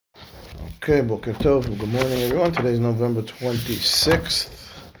Okay, Boker Tov. Good morning, everyone. Today is November 26th.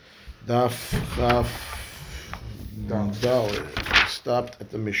 Daf Chaf Dalet. Stopped at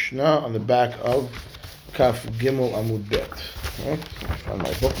the Mishnah on the back of Kaf Gimel Amud Bet. Right? Find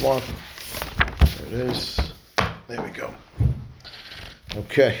my bookmark. There it is. There we go.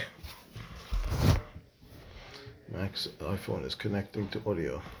 Okay. Max's iPhone is connecting to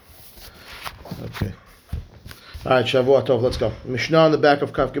audio. Okay. All right, Shavua Tov, let's go. Mishnah on the back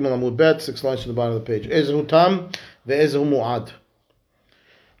of Kaf Gimel Amud Bet, 6 lines to the bottom of the page. Ezehu Tam ve'ezehu Mu'ad.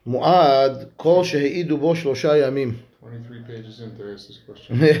 Mu'ad, kol shehe'idu bo shlosha yamim. 23 pages in to ask this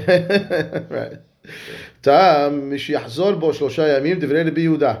question. Right. Tam, mishyahzor bo shlosha yamim, divrei Rabbi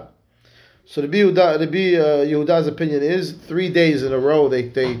Yehuda. So Rabbi Yehuda's opinion is 3 days in a row they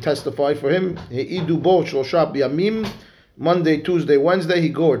testified for him. He'idu bo shlosha yamim. Monday, Tuesday, Wednesday, he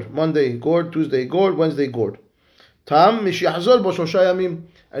gored. Monday, he gored. Tuesday, he gored. Wednesday, he gored. Tam mishyahzor bo shlosha yamim,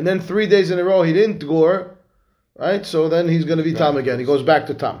 and then 3 days in a row he didn't gore, right? So then he's going to be tam again. He goes back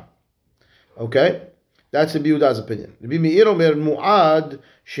to tam. Okay, that's Rabbi Yehuda's opinion. Rabbi Meir omer mu'ad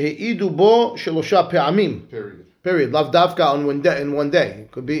she'idu bo shlosha pe'amim. Period. Lav davka in one day.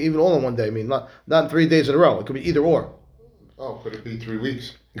 It could be even all in one day. I mean, not 3 days in a row. It could be either or. Oh, could it be 3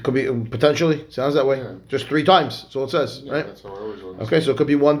 weeks? It could be potentially. Sounds that way. Yeah. Just 3 times. That's all it says, yeah, right? That's how I always understand. Okay, so it could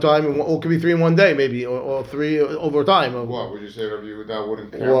be one time, or it could be 3 in one day, maybe, or 3 over time. What would you say, Rabbi, that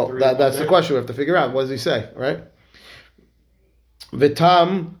wouldn't count? Well, that's the question. We have to figure out. What does he say, right?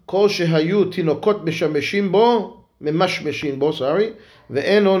 V'tam kol shehayu tinokot mishameshim bo memashmeshin bo. Sorry,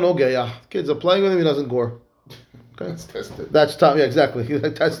 ve'eno nogeya. Kids are playing with him. He doesn't gore. Okay, that's tested. That's time. Yeah, exactly.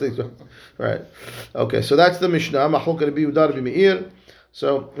 Testing. Right. Okay, so that's the Mishnah. Machlok Rabbi Yehuda, Rabbi Meir.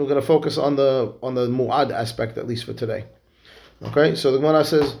 So we're going to focus on the mu'ad aspect, at least for today. Okay, so the Gemara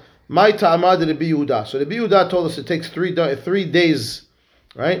says, "My ta'amad Rabbi Yehuda." So Rabbi Yehuda told us it takes 3 days,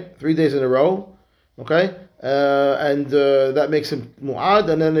 right? 3 days in a row. Okay, and that makes him mu'ad.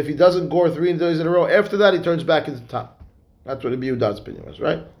 And then if he doesn't gore 3 days in a row, after that he turns back into tam. That's what Rabbi Yehuda's opinion was,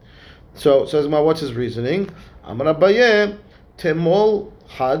 right? So says Ma, what's his reasoning? Amar Abaye, temol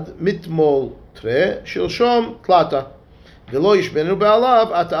had mitmol tre shilshom tlata. So he's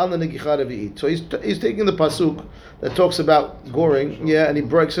taking the pasuk that talks about goring, yeah, and he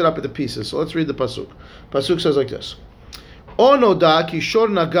breaks it up into pieces. So let's read the pasuk. Pasuk says like this: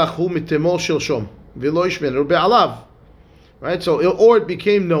 right? So, or it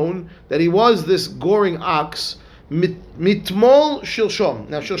became known that he was this goring ox mitmol shilshom.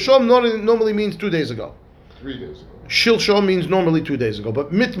 Now, shilshom normally means 2 days ago. 3 days ago. Shilshom means normally 2 days ago,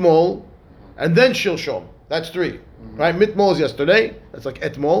 but mitmol and then shilshom, that's 3. Right? Mitmol is yesterday. That's like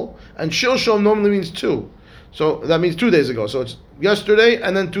etmol. And shilshom normally means 2. So that means 2 days ago. So it's yesterday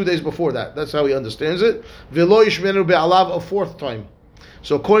and then 2 days before that. That's how he understands it. V'lo yishmenu be'alav, a 4th time.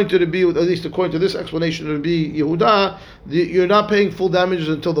 So according to at least according to this explanation of Rabbi Yehuda, you're not paying full damages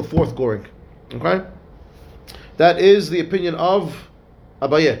until the 4th goring. Okay? That is the opinion of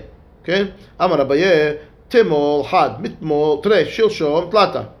Abaye. Okay? Amar Abaye, temol, had, mitmol, tre, shilshom,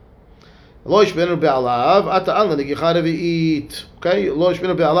 tlata. Lo yishmenu be'alav, ata'al negicha revi'it. Okay, lo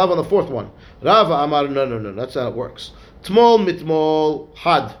yishmenu be'alav on the 4th one. Rava Amar, no, that's how it works. Tmol, mitmol,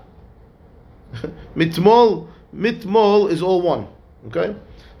 had. mitmol is all one. Okay,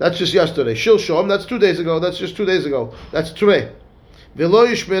 that's just yesterday. Shilshom, that's 2 days ago. That's just 2 days ago. That's tre. V'lo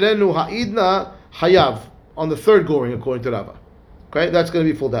yishmerenu ha'idna hayav on the 3rd goring according to Rava. Okay, that's going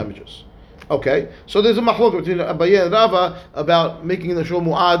to be full damages. Okay, so there's a machlok between Abaye and Rava about making the shul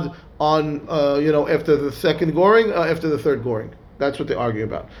mu'ad on after the 2nd goring, after the 3rd goring. That's what they argue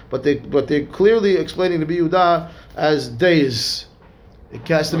about. But they're clearly explaining to Rabbi Yehuda as days. It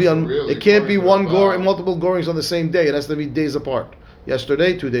has to be it can't be one goring, multiple gorings on the same day. It has to be days apart.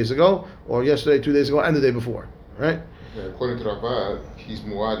 Yesterday, 2 days ago, or yesterday, 2 days ago, and the day before. Right? Yeah, according to Rabbi, he's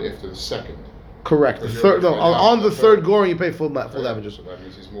mu'ad after the 2nd. Correct. On the 3rd goring, you pay full damages. So that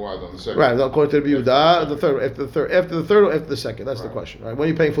means he's mu'ad on the 2nd. Right. According to Rabbi Yehuda, after the 3rd or after the 2nd. That's right. The question. Right. When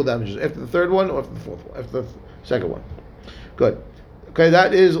are you paying full damages? After the 3rd one or after the 4th one? After the 2nd one. Good. Okay,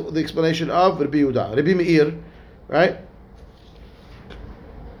 that is the explanation of Rabbi Yehuda. Rabbi Meir, right?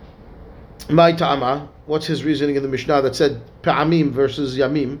 My ta'ama. What's his reasoning in the Mishnah that said pe'amim versus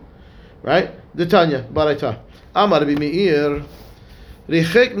yamim? Right? The Tanya, Baraita. Amar Rabbi Meir.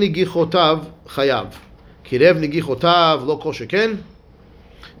 Richek nigichotav chayav. Kirev nigichotav lo kol sheken.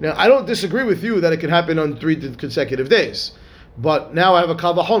 Now, I don't disagree with you that it can happen on 3 consecutive days. But now I have a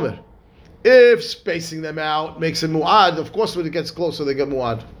kal vachomer. If spacing them out makes it mu'ad, of course when it gets closer they get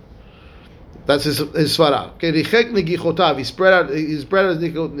mu'ad. That's his svara. Okay, richek nigichotav. He spread out his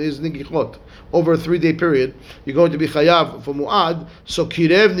nigichot. over a 3-day period, you're going to be chayav for mu'ad. So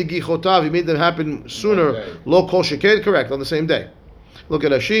kirev nigichotav, he made them happen sooner. Lo kol sheken, correct, on the same day. Look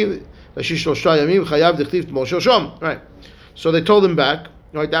at Rashi shlosha yamim chayav dechtiv t'mol shel shom. Right. So they told him back.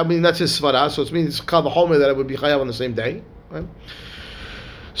 Right. That means that's his svara. So it means kal v'chomer that it would be chayav on the same day. Right.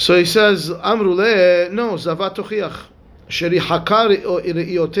 So he says, Amru le, no, zavat tochiach. Sheri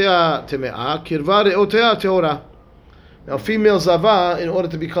re'iotea teme'ah, kirva re'iotea teora. Now, female zava, in order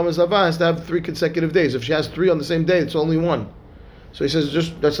to become a zava, has to have 3 consecutive days. If she has 3 on the same day, it's only 1. So he says,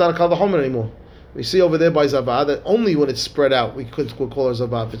 that's not a kal v'chomer anymore. We see over there by zava that only when it's spread out we could call her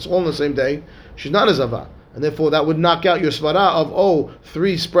zava. If it's all on the same day, she's not a zava. And therefore, that would knock out your svara of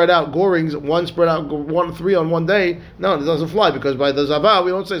 3 spread out gorings, 1 spread out, 3 on 1 day. No, it doesn't fly because by the zava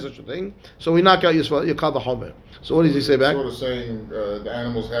we don't say such a thing. So we knock out your svara, your kal v'chomer. So what does he say back? Sort of saying the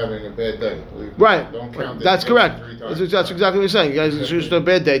animal's having a bad day. Right. Don't count that's correct. That's exactly what he's saying. Guys, it's just a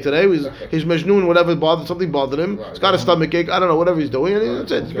bad day today. He's mejnun, whatever something bothered him. Right. He's got a stomach ache. I don't know, whatever he's doing. And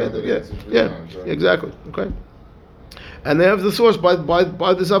that's it. It's bad day. Yeah. Exactly. Okay. And they have the source by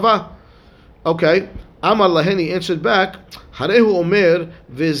the zava. Okay. Amar Laheni answered back, Harehu Omer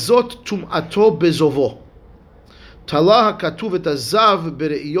vezot tum'ato bezovo. Talah hakatuv et hazav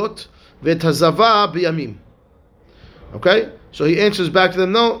bere'iyot ve'et hazava b'yamim. Okay, so he answers back to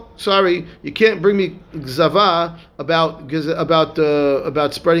them. No, sorry, you can't bring me zava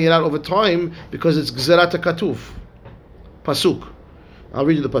about spreading it out over time because it's gzerat hakatuv. Pasuk. I'll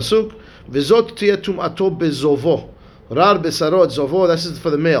read you the pasuk. Vezot tiyeh tum'ato bezovo. Rar besaro et zovo. This is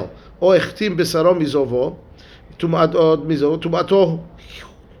for the male. O echtim besaro mizovo. Tum'ato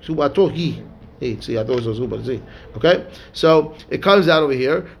hi. Okay, so it comes out over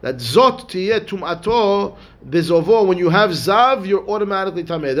here that zot tiyeh tum'ato bezovo. When you have zav, you're automatically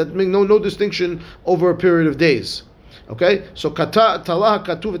tameh. That means no distinction over a period of days. Okay, so talah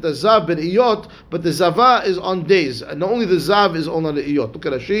katuv et zav ben iyot, but the zava is on days, and only the zav is on the iyot. Look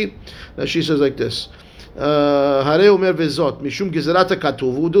at Rashi. Rashi says like this: Harei omer vezot mishum gezerat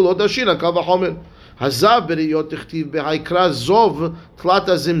katuv udu lo dashina kal v'chomer hazav ben iyot tichtiv behaikra zov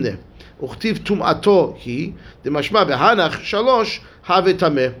tlata zimne. וכתיב טומאתו היא, דמשמע בהנח 3 הווה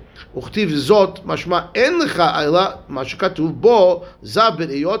טמא. וכתיב זאת, משמע אין לך אלא מה שכתוב בו זב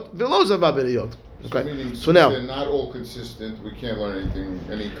בראיות ולא זבה בראיות. Okay. So now, they're not all consistent. We can't learn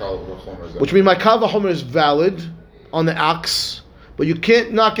any kal v'chomer. Which means my kal v'chomer is valid on the ox, but you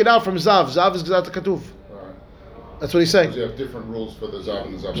can't knock it out from zav. Zav is gzat katuv. That's what he's saying. You have different rules for the zav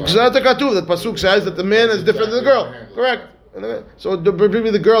and the zav. Gzat katuv. That pasuk says that the man is different than the girl. Correct. So bring me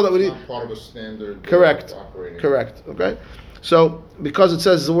the girl that would eat. Part of a standard. Correct. Okay. So because it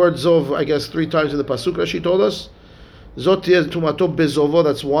says the word zov, I guess 3 times in the pasuk, Rashi told us. Zot tiyeh tumato bezovo,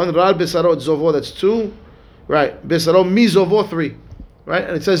 that's 1. Rar besaro zovo, that's 2. Right. Besaro mizovo, 3. Right.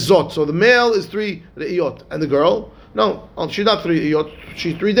 And it says zot. So the male is 3 re'iyot, and the girl, no, she's not 3 re'iyot.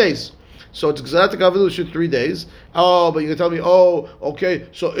 She's 3 days. So it's gzerat hakavod, she's 3 days. Oh, but you can tell me, okay,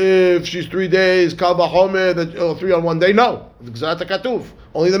 so if she's 3 days, kal v'chomer, that 3 on 1 day. No, it's gzerat hakatuv.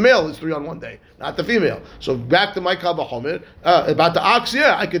 Only the male is 3 on 1 day, not the female. So back to my kal v'chomer about the ox.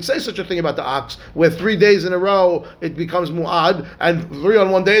 Yeah, I could say such a thing about the ox, where 3 days in a row it becomes mu'ad, and 3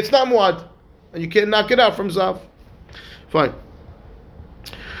 on 1 day it's not mu'ad, and you can't knock it out from zav. Fine.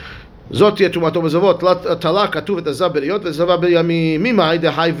 זאת תהיה תומתו בזוות, תלה כתוב את הזב בראיות וזבה בימים. ממאי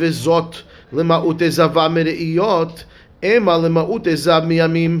דהי וזאת למהות זבה מראיות, אמה למהות זב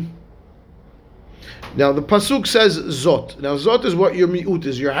מימים. Now the pasuk says zot. Now zot is what your mi'ut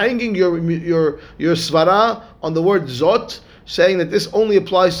is. You're hanging your svara on the word zot, saying that this only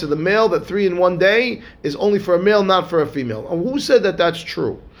applies to the male, that 3 in 1 day is only for a male, not for a female. And who said that that's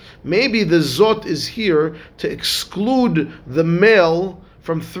true? Maybe the zot is here to exclude the male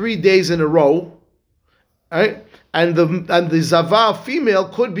from 3 days in a row, right? And the zava female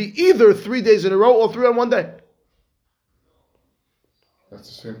could be either 3 days in a row or 3 on 1 day. That's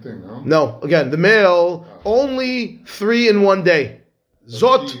the same thing, no? No, again, the male only 3 in 1 day.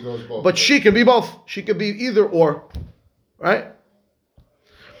 Zot, but she can be both. She could be either or, right?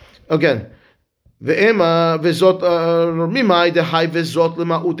 Again, ve'ema vezot mimai dehai vezot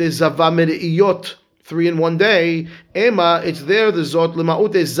lema'ute zava mere'iyot. 3 in 1 day, Ema, it's there, the Zot,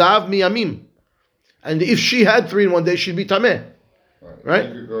 Lema'ute Zav Miyamim. And if she had 3 in 1 day, she'd be Tameh. Right?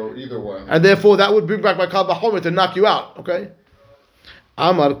 You could go either one. And therefore, that would bring back my Kal V'chomer to knock you out. Okay?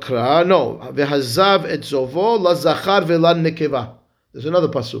 Amar Kra, no. Ve'hazav et Zovo, la Zachar ve'la Nekeva. There's another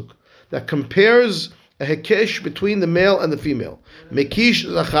pasuk that compares a Hekesh between the male and the female. Mekish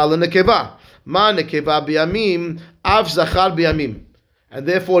Zachar la Nekeva. Ma Nekeva b'yamim, Av Zachar b'yamim. And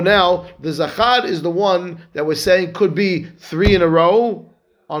therefore now, the zachar is the one that we're saying could be 3 in a row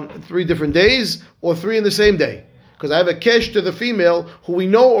on 3 different days or 3 in the same day. Because I have a kesh to the female who we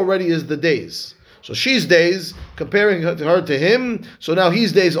know already is the days. So she's days, comparing her to him. So now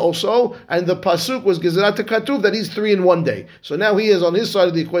he's days also. And the pasuk was Gezerat Katuv that he's 3 in 1 day. So now he is on his side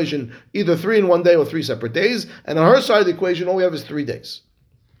of the equation either 3 in 1 day or 3 separate days. And on her side of the equation, all we have is 3 days.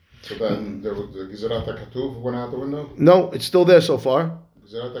 So then there was the Gezerat Katuv went out the window? No, it's still there so far.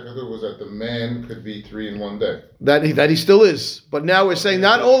 Gezerat Katuv was that the man could be 3 in 1 day. That he still is. But now we're saying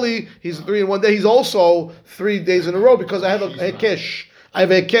not only he's 3 in 1 day, he's also 3 days in a row because I have a hekesh. I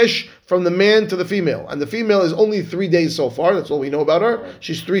have a hekesh from the man to the female. And the female is only 3 days so far. That's all we know about her. Right.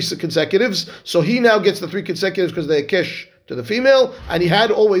 She's 3 consecutives. So he now gets the 3 consecutives because they hekesh to the female. And he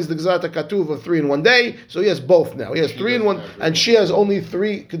had always the Gezerat Katuv of 3 in 1 day. So he has both now. He has 3 in 1. And she has only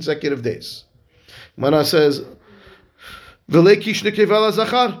 3 consecutive days. Mana says, well, once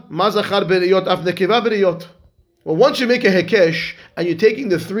you make a hekesh and you're taking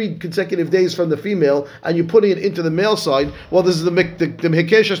the 3 consecutive days from the female and you're putting it into the male side, well, this is the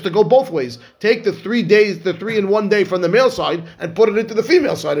hekesh has to go both ways. Take the 3 days, the 3 in 1 day from the male side and put it into the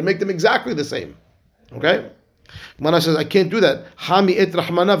female side and make them exactly the same. Okay? Mana says, I can't do that. Hami et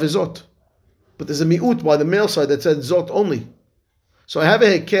rahmana v'zot. But there's a mi'ut by the male side that said zot only. So I have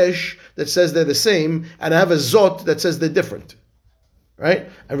a hekesh that says they're the same, and I have a zot that says they're different. Right?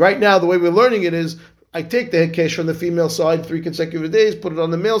 And right now, the way we're learning it is, I take the hekesh from the female side 3 consecutive days, put it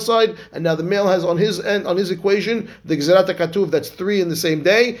on the male side, and now the male has on his end, on his equation, the Gezerat Katuv that's 3 in the same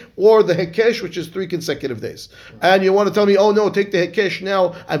day, or the hekesh which is 3 consecutive days. And you want to tell me, oh no, take the hekesh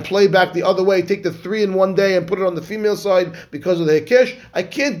now and play back the other way, take the 3 in 1 day and put it on the female side because of the hekesh. I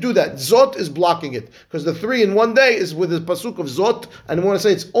can't do that. Zot is blocking it because the 3 in 1 day is with the pasuk of zot, and I want to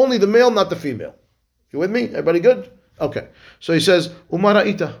say it's only the male, not the female. You with me? Everybody good? Okay. So he says, Umara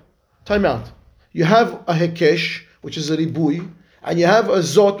ita, time out. You have a hekesh, which is a ribui, and you have a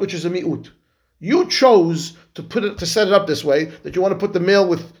zot, which is a mi'ut. You chose to set it up this way, that you want to put the male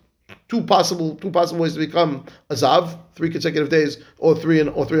with two possible ways to become a zav, 3 consecutive days, or 3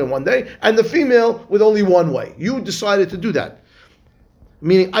 in 1 day, and the female with only 1 way. You decided to do that.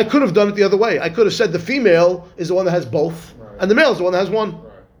 Meaning, I could have done it the other way. I could have said the female is the one that has both, right, and the male is the one that has 1.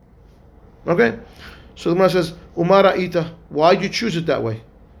 Right. Okay? So the Gemara says, Umara ita, why'd you choose it that way?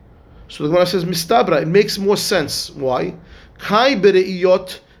 So the Gemara says, Mistabra, it makes more sense. Why? Kai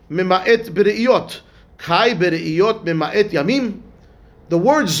bere'iyot mema'et bere'iyot. Kai bere'iyot mema'et yamim. The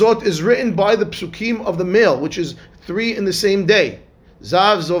word zot is written by the psukim of the male, which is 3 in the same day.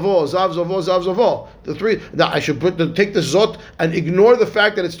 Zav zovo, zav zovo, zav zovo. The 3. Now I should take the zot and ignore the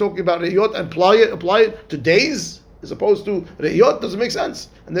fact that it's talking about re'iyot and apply it to days as opposed to re'iyot. Doesn't make sense.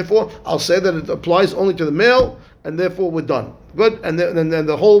 And therefore, I'll say that it applies only to the male, and therefore we're done. Good, and then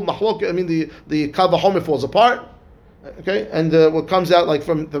the whole mahlok, the kal v'chomer falls apart. Okay, and what comes out like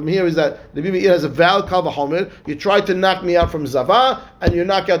from here is that Rabbi Meir has a valid kal v'chomer. You try to knock me out from zava, and your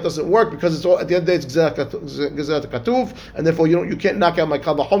knockout doesn't work because it's all, at the end of the day it's gezerat katuv, and therefore you can't knock out my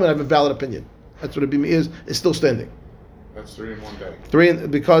kal v'chomer and have a valid opinion. That's what Rabbi Meir is still standing. That's 3 in 1 day.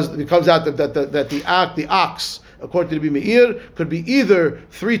 Because it comes out that the ox, according to Rabbi Meir, could be either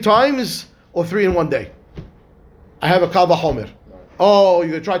 3 times or 3 in 1 day. I have a kal v'chomer. Oh,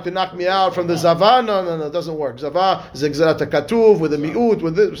 you're trying to knock me out from the zava? No, it doesn't work. Zava is gezerat katuv with the mi'ut,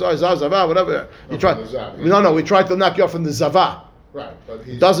 with this, zava, whatever. We tried to knock you out from the zava. Right, but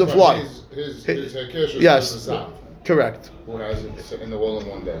he doesn't fly. His hekesh is yes, the zav. Correct. Who has it in the wall in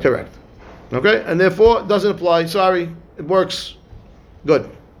 1 day. Correct. Okay, and therefore it doesn't apply. Sorry, it works. Good.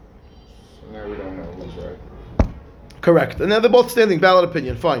 So now we don't know who's right. Correct. And now they're both standing. Valid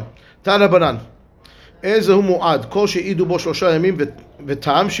opinion. Fine. Tana banan. איזהו מועד, כל שהעידו בו 3 ימים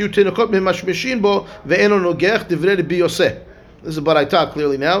וטעם שיהיו תינוקות ממשמשים בו ואינו נוגח דברי רבי יוסי. This is a baraita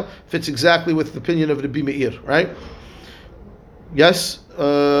clearly now. Fits exactly with the opinion of Rabbi Meir, right? Yes?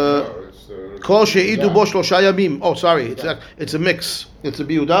 כל שהעידו בו 3 ימים. Oh, sorry. It's a mix. It's a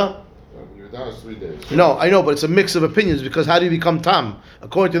biuda. Biuda is 3 days. No, I know, but it's a mix of opinions because how do you become tam?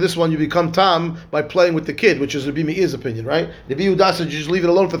 According to this one, you become tam by playing with the kid, which is Rabbi Meir's opinion, right? The biuda says you just leave it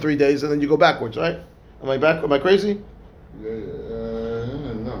alone for 3 days and then you go backwards, right? Am I back? Am I crazy?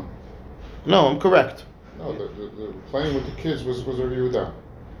 No. No, I'm correct. No, the playing with the kids was Rabbi Yehuda.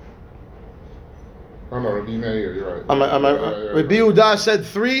 Oh no, Rabbi Meir, you're right. Rabbi Yehuda said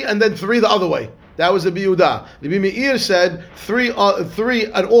 3 and then 3 the other way. That was Rabbi Yehuda. Rabbi Meir said 3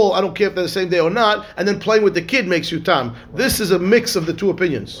 at all. I don't care if they're the same day or not. And then playing with the kid makes you tam. This is a mix of the 2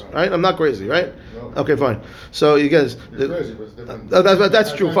 opinions, right? I'm not crazy, right? Okay, fine. So you guys, You're crazy, but it's different.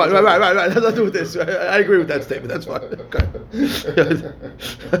 that's true. Fine. Right. Let's do with this. I agree with that statement. That's fine.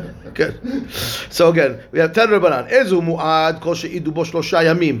 Good. So again, we have 10 Rabbanan. Ezu mu'ad kol she'idu bo shlosha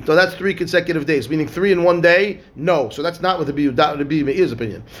yamim. So that's 3 consecutive days, meaning 3 in one day. No. So that's not what the Rabbi Meir's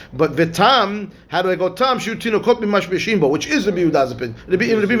opinion. But v'tam, how do I go tam? Shutino kot mimash b'shimbo, which is the Rabbi Yehuda's opinion. Rabbi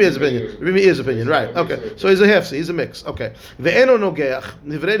Meir's opinion. Rabbi Meir's opinion. Right. Okay. So he's a hefsi. He's a mix. Okay. Ve'eno nogeach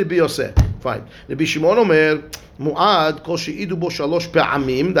nivrei Rabbi Yosef. Fine. Rabbi Shimon omer mu'ad kol she'idu bo shalosh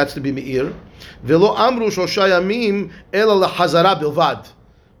pe'amim. That's the Rabbi Meir. Velo amru shlosha yamim ela lahazara bilvad.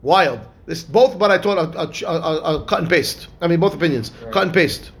 Wild. This both, but I taught a cut and paste. I mean, both opinions, right. Cut and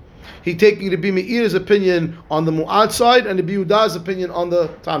paste. He taking Rabbi Meir's opinion on the Mu'ad side and Rabbi Yehuda's opinion on the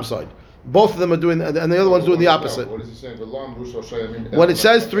Tam side. Both of them are doing, and the other one's doing the opposite. What is he saying? When it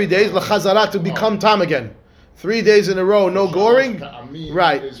says 3 days, l'chazara, to become Tam again. 3 days in a row, no goring.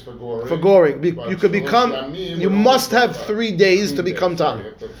 Right. For goring. You could become, you must have 3 days to become Tam.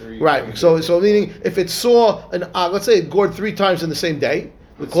 Right. So meaning, if it saw let's say it gored 3 times in the same day,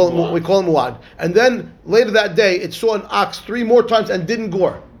 we call it muad. And then later that day, it saw an ox 3 more times and didn't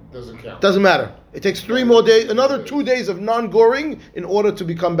gore. Doesn't count. Doesn't matter. It takes 3 more days, another 2 days of non-goring in order to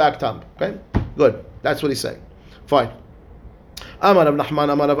become back tam. Okay? Good. That's what he's saying. Fine. Amar Rav Nachman,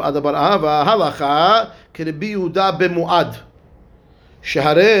 Amar Rav Adabar Ahava, halacha k'Rabbi Yehuda b'muad.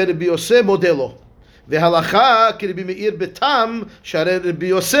 Sheharei Rabbi Yosef modelo. V'halacha k'Rabbi Meir b'tam, sheharei Rabbi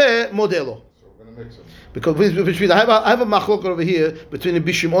Yosef modelo. So we're going to mix them. Because I have a machlok over here between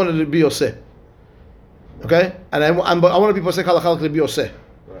Rabbi Shimon and Rabbi Yosef. Okay? And I want to be posek halakha like Rabbi Yosef.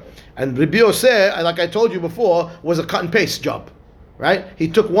 Right. And Rabbi Yosef, like I told you before, was a cut and paste job. Right? He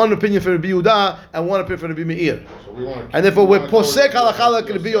took one opinion from Rabbi Yehuda and one opinion from Rabbi Meir. So and therefore we're posek halakha like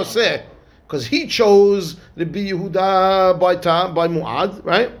Rabbi Yosef. Because he chose Rabbi Yehuda by Mu'ad,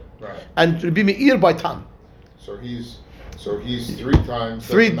 right? Right. And Rabbi Meir by Tam. So he's 3 times.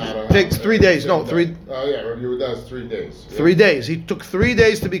 Takes 3 days. No, 3. Oh yeah, Rabbi Yehuda has 3 days. Yeah. 3 days. He took 3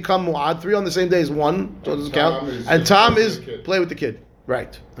 days to become Mu'ad. 3 on the same day is 1, so it doesn't count. And Tam is play with the kid.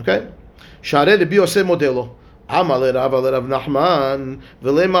 Right. Okay. Sharei Rabbi Yosef modelo. Amale Rav Nachman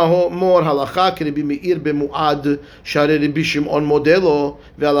v'lema mor halacha k'Rabbi Meir b'Mu'ad sharei Rabbi Shimon modelo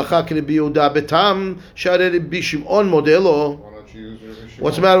v'halacha k'Rabbi Yehuda b'Tam sharei Rabbi Shimon modelo. Why don't you use Rabbi Shimon?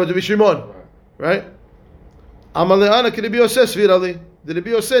 What's the matter with Rabbi Shimon? Right? Amale ana k'Rabbi Yosef svirali. The Rabbi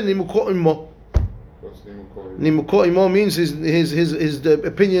Yosef nimuko imo. What's nimuko? Nimuko imo means his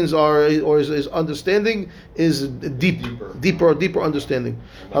opinions are, or his understanding is deeper understanding.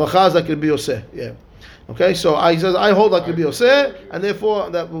 Halacha is like Rabbi Yosef. Yeah. Okay, so he says I hold like Rabbi Yosef, and therefore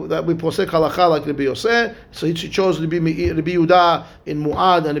that we posek halacha like Rabbi Yosef. So he chose Rabbi Yehuda in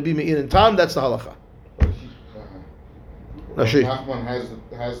Mu'ad and Rabbi Meir in Tam. That's the halacha. Nachman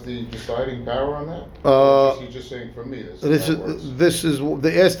has the deciding power on that. He's just saying for me. This is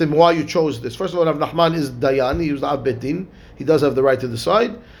they asked him why you chose this. First of all, Rav Nachman is Dayan. He was the Av Bet Din. He does have the right to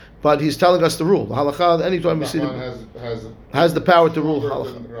decide, but he's telling us the rule. The halacha. Anytime we see has the power to rule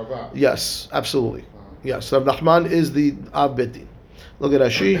halacha. Yes, absolutely. Yes, Rav Nachman is the Av Bet Din. Look at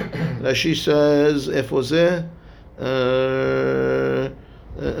Rashi. Rashi says, "If was there." No.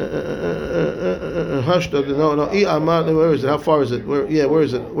 Where is it? How far is it? Where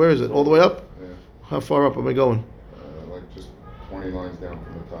is it? Where is it? All the way up? Yeah. How far up am I going? Like just 20 lines down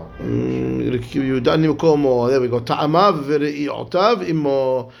from the top. There we go. Ta'amav v're'i'otav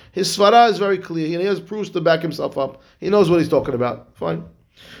imo. His svara is very clear. He has proofs to back himself up. He knows what he's talking about. Fine.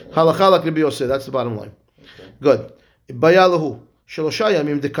 Halakha like Rabbi Yosef. That's the bottom line. Okay. Good. Bayalahu. Shelosha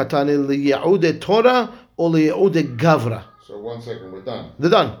yamim dekatane li'ya'ude Torah or li'ya'ude Gavra. So 1 second, we're done. They're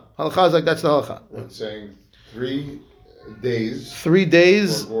done. Halakha is like that's the halakha. We're saying 3 days. 3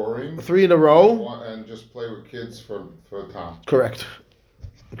 days. For goring, 3 in a row. And just play with kids for Tom. Correct.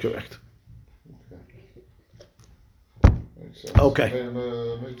 Okay. Makes sense. Okay. And,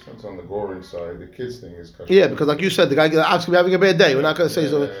 makes sense on the goring side. The kids thing is cut. Yeah, because like you said, the guy could be having a bad day. We're not going to say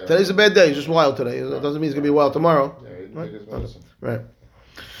today's a bad day. He's just wild today. It doesn't mean he's going to be wild tomorrow. Yeah, he takes medicine. Right.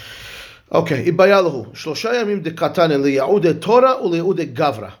 Okay, Ibayalahu. Shlosha yamim dekatan liyaude Torah or liyaude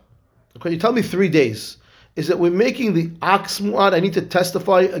Gavra. Okay, you tell me 3 days. Is that we're making the ox mu'ad? I need to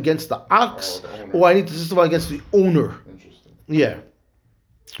testify against the ox, or I need to testify against the owner? Interesting. Yeah.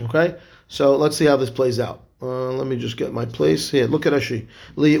 Okay, so let's see how this plays out. Let me just get my place here. Look at Rashi.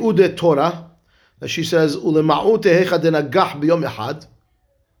 Liyaude Torah. She says ulema'ute hecha denagach biyom echad.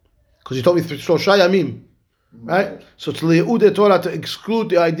 Because you told me shlosha yamim. Right? So it's li'ude Torah to exclude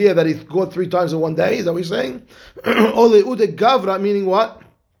the idea that he got 3 times in 1 day. Is that what he's saying? Or li'ude Gavra, meaning what?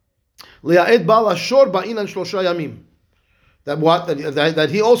 Li'a'ed ba'al ashor ba'inan shlosha yamim. That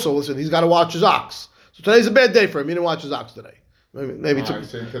he also, listen, he's got to watch his ox. So today's a bad day for him. He didn't watch his ox today. Maybe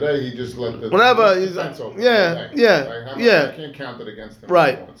today he just let the whenever fence open. Yeah. I can't count it against him.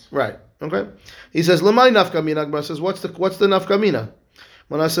 Right. Okay. He says Lamai nafkamina. Gemara says what's the nafkamina?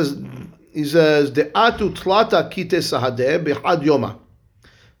 When he says the atu tlata kite sahadeh bihad yoma.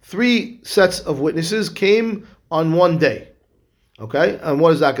 3 sets of witnesses came on one day. Okay, and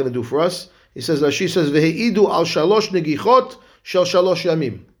what is that going to do for us? He says she says veheidu al shalosh negichot shel shalosh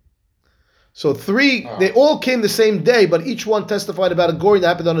yamim. So 3, they all came the same day, but each one testified about a goring that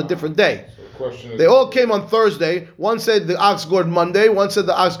happened on a different day. So the question is, they all came on Thursday. One said the ox gored Monday, one said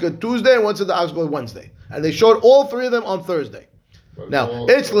the ox gored Tuesday, and one said the ox gored Wednesday. And they showed all 3 of them on Thursday. Now,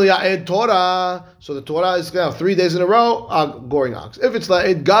 it's Liya'ed Torah, so the Torah is 3 days in a row, goring ox. If it's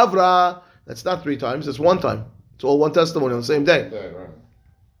Liya'ed Gavra, that's not 3 times, it's 1 time. It's all one testimony on the same day.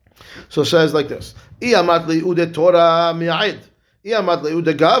 So it says like this, Iyamat Liya'ed Torah miya'ed. Iyamat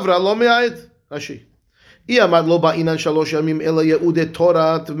Liya'ed Gavra lo miya'ed. Rashi. Iyamat lo ba'inan shalosh yamim ela Ya'ed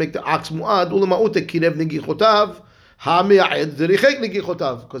Torah to make the ox mu'ad, ulama'ut kirev negichotav, ha miya'ed zerichek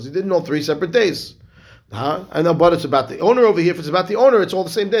negichotav, because he didn't know 3 separate days. I know, but it's about the owner over here. If it's about the owner, it's all the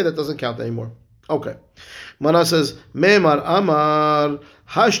same day. That doesn't count anymore. Okay. Mana says, Memar Amar,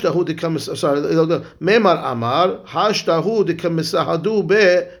 Hashtahu de Kamis. Sorry, Memar Amar, Hashtahu de Kamisahadu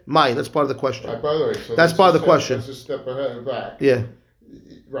be Mai. That's part of the question. By the way, so that's part of the question. Let's just step ahead and back. Yeah.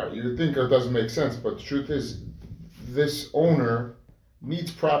 Right. You would think it doesn't make sense, but the truth is, this owner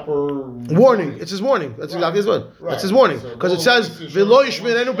needs proper warning. It's his warning. That's exactly his word. That's his warning. Because it says, V'lo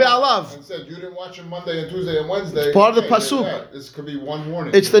yishmirenu be'alav. And said, you didn't watch him Monday and Tuesday and Wednesday. It's part of the pasuk. This could be one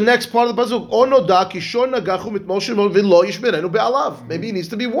warning. It's the next part of the pasuk. Onoda kishon nagachu mit Moshe v'lo yishmirenu be'alav. Maybe he needs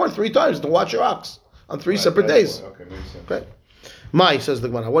to be warned 3 times to watch your ox on 3 separate days. Okay, makes sense. Okay. Mai, says the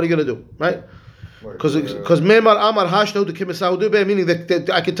Gemara. What are you going to do? Right? Because Memar Amar Hashtahu de Kimisahu, meaning that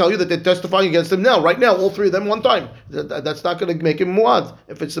I can tell you that they're testifying against him now, right now, all 3 of them one time. That's not going to make him muad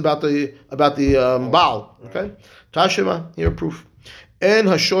if it's about the Baal. Okay, Tashema, here proof. En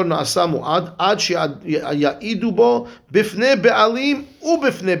hashor naasa muad ad sheya'idu bo bifnei be'alim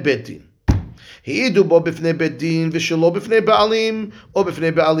ubifnei betin. העידו בו בפני בית דין ושלא בפני בעלים, או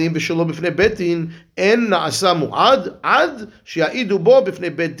בפני בעלים ושלא בפני בית דין, אין נעשה מועד עד שיעידו בו בפני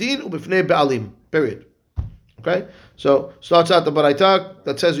בית דין ובפני בעלים. Period. Okay? So, starts out the Baraita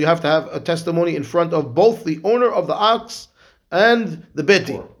that says you have to have a testimony in front of both the owner of the ox and the beit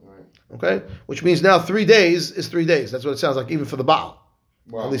din. Okay? Which means now 3 days is 3 days. That's what it sounds like, even for the Baal.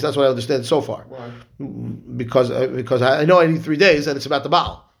 Wow. At least that's what I understand so far. Why? Because I know I need 3 days and it's about the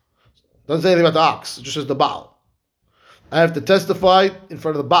Baal. Doesn't say anything about the ox. It just says the Baal. I have to testify in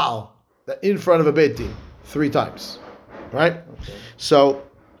front of the Baal, in front of a beit din, 3 times. Right? Okay. So,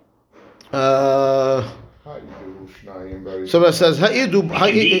 somebody says, it could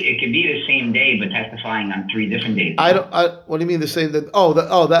be the same day, but testifying on 3 different days. What do you mean the same?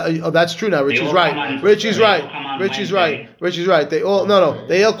 That's true now. Richie's right. Richie's right. They all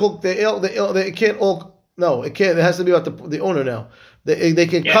They can't all. No, it can't. It has to be about the owner now. They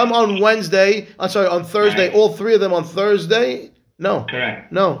can come on Wednesday. On Thursday. Right. All 3 of them on Thursday. No.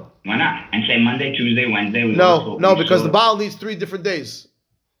 Correct. No. Why not? And say Monday, Tuesday, Wednesday. No, because the Baal needs 3 different days.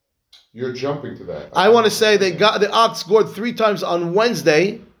 You're jumping to that. I want to say they got the ox gored 3 times on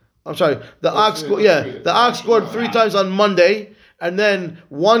Wednesday. I'm sorry. The ox scored 3 times on Monday, and then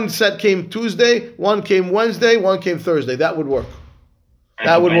 1 set came Tuesday, 1 came Wednesday, 1 came Thursday. That would work.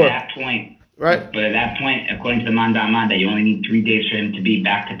 That would work. At that point, right? But at that point, according to the Manda, you only need 3 days for him to be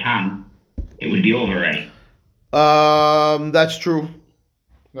back to Tam. It would be over already. That's true.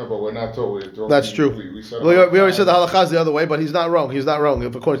 No, but we're not talking. That's true. We already said the halakha is the other way, but he's not wrong. He's not wrong.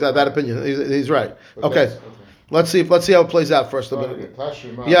 If according to that opinion, he's right. Okay. Let's see how it plays out first.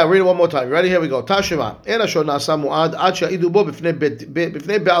 Yeah, read it one more time. Ready? Here we go. Tashima.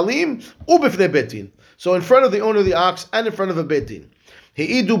 So in front of the owner of the ox and in front of a beit din.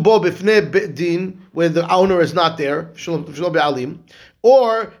 Heidu bo b'fnei beit din, where the owner is not there, v'shelo be'alim,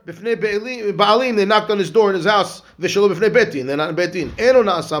 or b'fnei ba'alim, they knocked on his door in his house, v'shelo b'fnei beit din, they're not in beit din. Eno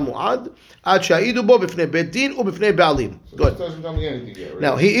na'asa mu'ad, ad she'idu bo b'fnei beit din u b'fnei ba'alim. Good. This doesn't tell me anything yet. Right?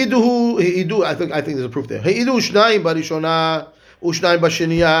 Now, heidu, I think there's a proof there. Heidu shnayim barishona, ushnayim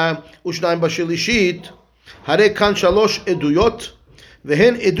b'sheniya, ushnayim b'shelishit, hare kan shalosh eduyot,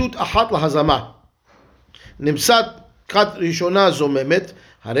 v'hen edut achat lahazama. Nimsat כת ראשונה זוממת,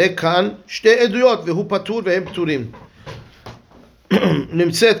 הרי כאן 2 עדויות והוא פטור והם פטורים.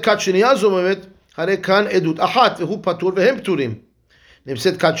 נמצאת כת שנייה זוממת, הרי כאן עדות אחת והוא פטור והם פטורים.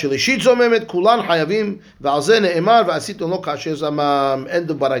 נמצאת כת שלישית זוממת, כולן חייבים, ועל זה נאמר ועשיתם לו כאשר זמם. End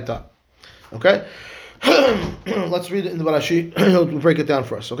of ברייתא. Okay? Let's read it in the Barashi. He'll break it down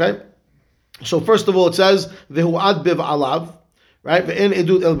for us, okay? So first of all, it says Vehuad biv alav, right? Ve'en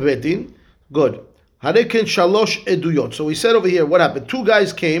edut el betin. Good. Harekin shalosh eduyot. So we said over here, what happened? Two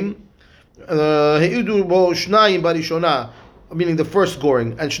guys came. Heidu bo shnayim barishona, meaning the first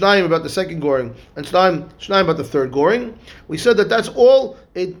goring, and shnayim about the second goring, and shnayim about the third goring. We said that that's all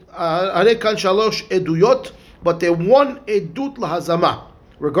harekan shalosh eduyot, but they're one edut lahazama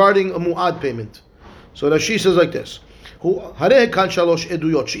regarding a mu'ad payment. So Rashi says like this: harekan shalosh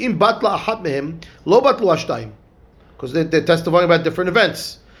eduyot she'im batla achat mehem lo batlu hashtayim, because they're testifying about different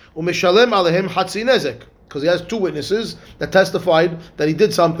events. Umishalem alehem hatzi nezek, because he has two witnesses that testified that he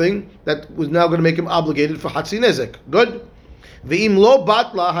did something that was now going to make him obligated for hatzi nezek. Good. Ve'im lo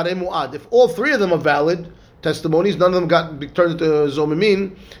batla hare mu'ad. If all three of them are valid testimonies, none of them got turned into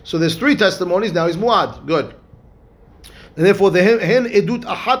zomimin, so there's three testimonies, now he's mu'ad. Good. And therefore, the hen edut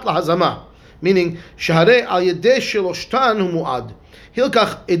achat lahazama, meaning shahare al yedeh sheloshtan hu mu'ad.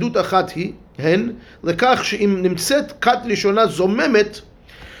 Hilkach edut achat hi hen lekach she'im nimtzet kat rishona zomemet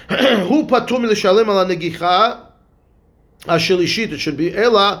hu patur milishalem ala negicha ashelishit. It should be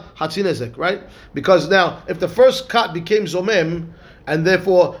ela hatzi nezek, right? Because now, if the first kat became zomem, and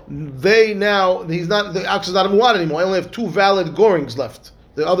therefore he's not, the ox is not a muad anymore. I only have two valid gorings left.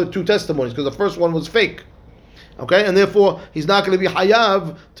 The other two testimonies, because the first one was fake. Okay, and therefore he's not going to be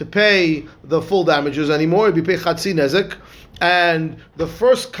hayav to pay the full damages anymore. He'll be pay hatzi nezek, and the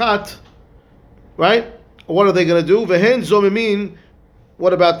first kat, right? What are they going to do? Vehen zomemin.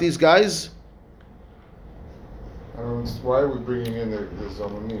 What about these guys? I don't know, why are we bringing in the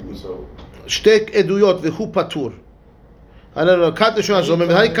zomanim? So Shtek eduyot vehu patur. I don't know. Kat rishona zomem.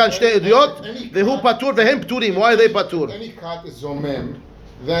 Hay kan shtek eduyot vehu patur vehem pturim. Why are they patur? Any kat is zomem,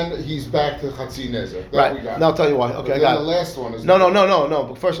 then he's back to chatzi nezek. Right. Now I'll tell you why. Okay, I got the it. last one is No.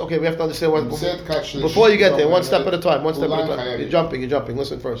 But first, okay, we have to understand what. Before you get there, one step at a time. One step at a time. You're jumping.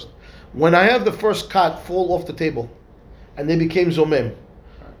 Listen first. When I have the first kat fall off the table, and they became zomem,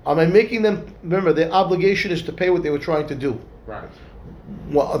 am I making them? Remember, their obligation is to pay what they were trying to do. Right.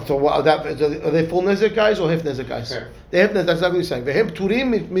 Well, so are they full nezek guys or half nezek guys? Okay. They have nezek. That's exactly what he's saying. Vehem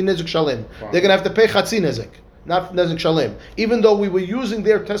turim min nezek shalem. They're going to have to pay chatzi nezek, not nezek shalem. Even though we were using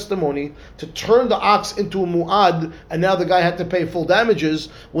their testimony to turn the ox into a mu'ad, and now the guy had to pay full damages.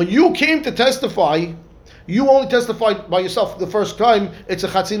 When you came to testify, you only testified by yourself the first time. It's a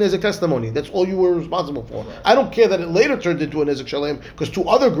chatzi nezek testimony. That's all you were responsible for. Right. I don't care that it later turned into a nezek shalem because two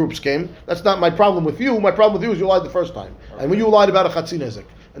other groups came. That's not my problem with you. My problem with you is you lied the first time. Okay. And when you lied about a chatzi nezek.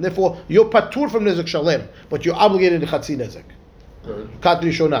 And therefore, you're patur from nezek shalem, but you're obligated to chatzi nezek. Good. Kat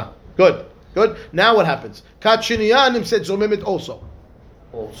rishona. Good. Now what happens? Kat shiniyanim said zomemit also.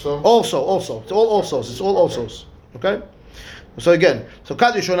 Also. It's all alsos. Okay? So again,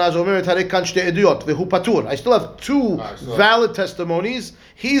 kat rishona zomemit harei kan shte eduyot vehu patur. I still have two valid testimonies.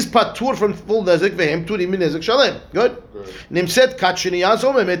 He's patur from full nezek vehem turim min nezek shalem. Good. Nimset kat shiniya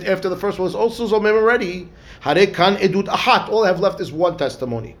zomemit. After the first one was also zomem already. Harei kan edut achat. All I have left is one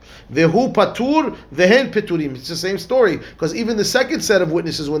testimony. Vehu patur vehen peturim. It's the same story because even the second set of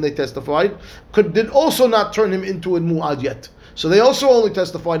witnesses, when they testified, did also not turn him into a mu'ad yet. So they also only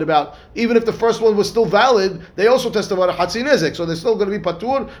testified about, even if the first one was still valid, they also testified about hatzi nezek. So they're still going to be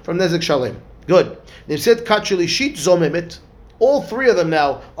patur from nezek shalem. Good. They said kat shelishit zomemit. All three of them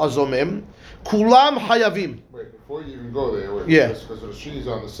now are zomem. Kulam hayavim. Wait, before you even go there, yes, because Rashi is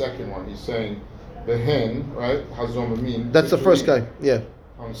on the second one. He's saying the hen, right? Hazomamin. That's the first guy. Yeah.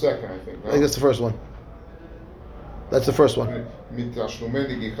 On the second, I think. Right? I think that's the first one.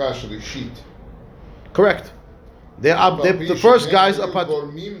 Correct. The first guys are part.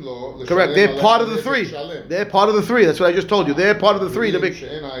 Correct. They're part of the three. They're part of the three. That's what I just told you. They're part of the three. The big.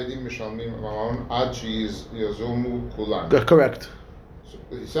 Correct. So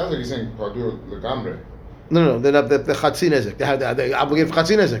it sounds like he's saying padur legamre. No. They're not. The chatzi nezek. They obligated for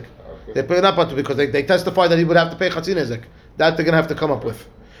chatzi nezek. They're not patur because they testified that he would have to pay chatzi nezek. That they're going to have to come up with.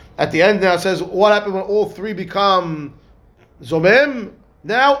 At the end now it says what happened when all three become zomem.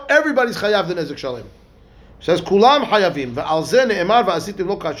 Now everybody's chayav the nezek shalem. It says kulam hayavim ve'al ze ne'emar ve'asitim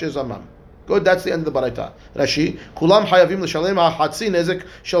lo kasher zamam. Good, that's the end of the baraita. Rashi, kulam hayavim l'shalem ha'chatzi nezek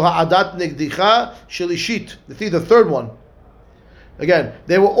shel ha'adat negdicha shelishit. The third one. Again,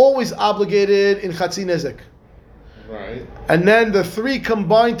 they were always obligated in chatzi nezek. Right. And then the three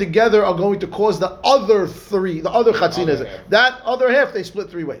combined together are going to cause the other three, the other chatzi nezek. That other half they split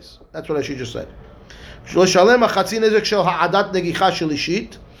three ways. That's what Rashi just said. L'shalem ha'chatzi nezek shel ha'adat negicha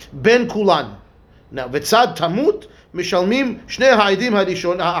shelishit ben kulan. Now, v'tzad tamut mishalmim shnei ha'idim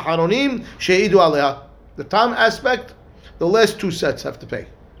harishon ha'acharonim she'idu aleha. The tam aspect, the last two sets have to pay.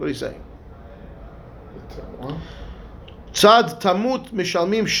 What are you saying? Tzad tamut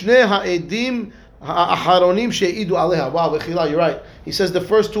mishalmim shnei ha'edim ha'acharonim she'idu aleha. Wow, v'chila, you're right. He says the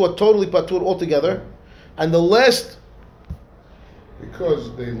first two are totally patur altogether, and the last.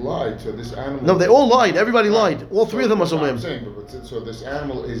 Because they lied, so this animal. No, they all lied. Everybody lied. All three of them are so zomim. I'm saying, so this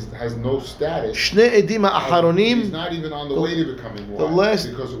animal has no status. Shnei edim ha'acharonim. He's not even on the way to becoming the wise last,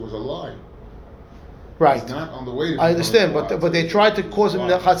 because it was a lie. Right. He's not on the way to I understand, wise. but they tried to cause him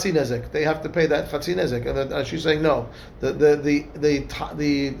chatzi nezek. They have to pay that chatzi nezek, and she's saying no. The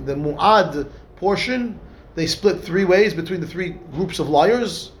mu'ad portion they split three ways between the three groups of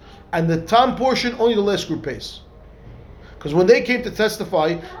liars, and the tam portion only the last group pays. Because when they came to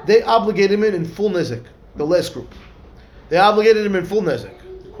testify, they obligated him in full nezek. The last group, they obligated him in full nezek.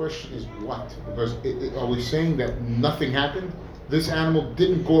 The question is what? Because are we saying that nothing happened? This animal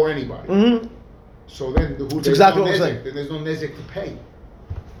didn't gore anybody. Mm-hmm. So then, That's exactly what I'm saying. Then there's no nezek to pay.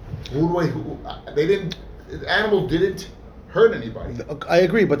 They didn't. The animal didn't hurt anybody. I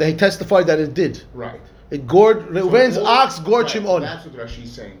agree, but they testified that it did. Right. It gored. Reuven's ox gored Shimon. That's what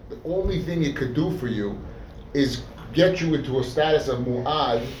Rashi's saying. The only thing it could do for you is get you into a status of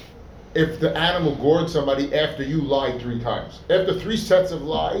mu'ad if the animal gored somebody after you lied 3 times. After 3 sets of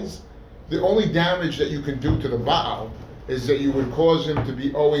lies, the only damage that you can do to the Baal is that you would cause him to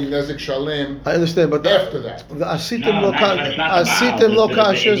be owing nezek shalem. I understand, but after that. Asitim lo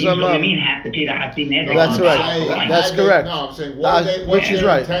kasher zamam. That's right. That's correct. No, I'm saying what's their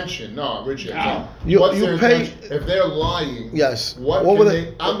right. intention? No, Richard. No. What's You their pay intention? If they're lying, yes. what can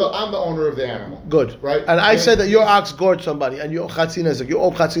they? I'm the owner of the animal. Good. Right. And I said that your ox gored somebody, and you owe chatzi nezek. You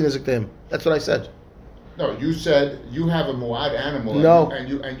owe chatzi nezek to him. That's what I said. No, you said you have a mu'ad animal. No.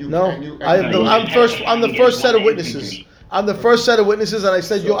 I'm the first set of witnesses. I'm the first set of witnesses, and I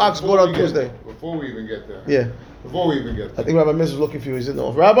said your ox gored on Tuesday. Before we even get there. Yeah. Before we even get there. I think Rabbi Miz is looking for you. He's in the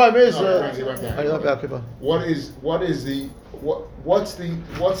office. Rabbi Miz. What's the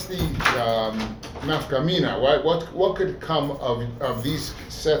nafkamina? What could come of these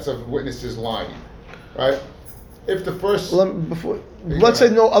sets of witnesses lying, right? If the first let's say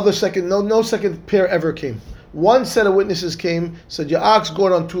no second pair ever came. One set of witnesses came, said your ox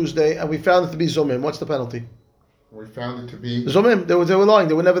gored on Tuesday, and we found it to be zomim. What's the penalty? We found it to be zomim. They were lying.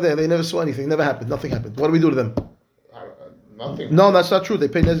 They were never there. They never saw anything. Never happened. Nothing happened. What do we do to them? Nothing. No, that's not true. They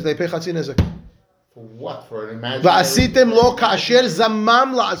pay chatzi nezek. For what? For an imaginary. Va'asitem lo kasher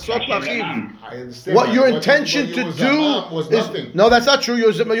zamam la'asot lachim. I understand. What your intention to do was is nothing. no. That's not true.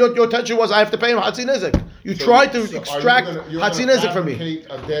 Your intention was I have to pay him chatzi nezek. You tried to extract chatzi nezek from me.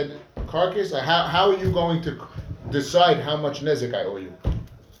 A dead carcass. How are you going to decide how much nezek I owe you?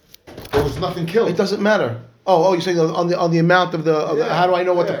 There was nothing killed. It doesn't matter. Oh, you're saying on the amount of the how do I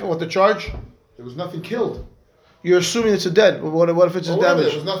know what the charge? There was nothing killed. You're assuming it's a dead. What if it's damaged?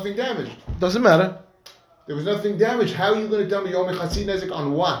 There was nothing damaged. Doesn't matter. There was nothing damaged. How are you going to tell me Yom Chatzi Nezek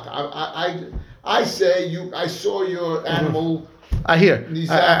on what? I say I saw your animal. I hear.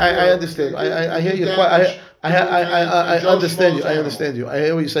 I understand. I hear you. I understand you. I understand you. I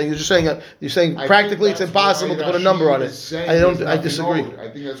hear what you're saying. You're saying practically it's impossible to put a number on it. I disagree. I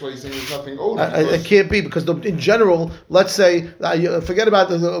think that's why you're saying there's nothing owed. It can't be because in general, let's say forget about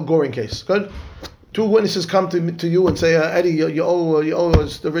the goring case. Good. 2 witnesses come to you and say, Eddie, you owe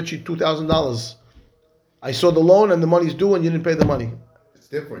us the Richie $2,000. I saw the loan and the money's due and you didn't pay the money. It's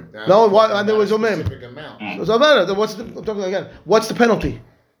different. No, and there was a specific amount. It doesn't matter. I'm talking again. What's the penalty?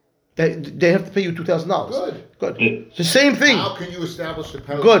 They have to pay you $2,000. Good. It's the same thing. How can you establish the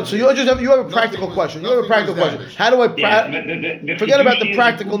penalty? Good. So you have a practical question. You have a practical question. How do I forget about the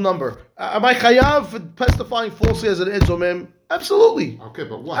practical number? Am I chayav for testifying falsely as an idzomim? Absolutely. Okay,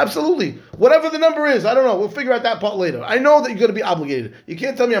 but what? Absolutely. Whatever the number is, I don't know. We'll figure out that part later. I know that you're going to be obligated. You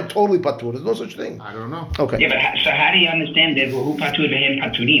can't tell me I'm totally patur. There's no such thing. I don't know. Okay. Yeah, but so how do you understand that who patur v'hem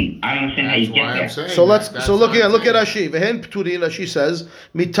paturim? I don't understand how you get there. So look at Rashi. V'hem paturim. Rashi says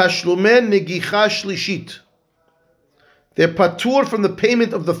mitashlumen negicha shlishit. They're patur from the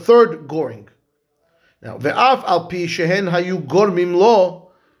payment of the third goring. Now ve'af al pi shehen hayu gormim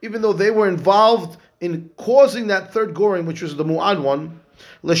lo, even though they were involved in causing that third goring, which was the mu'ad one,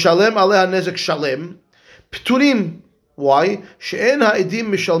 l'shalem aleha nezek shalem, pturim. Why? She'en ha'edim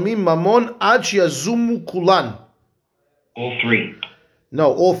mishalmim mamon ad sheyazumu kulan. All 3.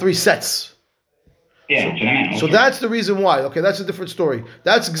 No, all 3 sets. Yeah, that's what I meant. So that's the reason why. Okay, that's a different story.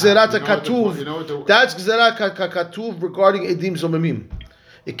 That's gzerat katuv. That's gzerat katuv regarding edim zomimim.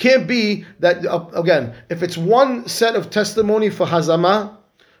 It can't be that again. If it's one set of testimony for hazama.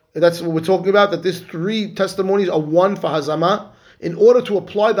 That's what we're talking about, that these 3 testimonies are one for hazama. In order to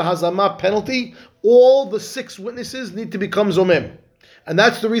apply the hazama penalty, all the 6 witnesses need to become zomim. And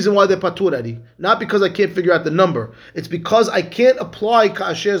that's the reason why they're patur, Eddie. Not because I can't figure out the number. It's because I can't apply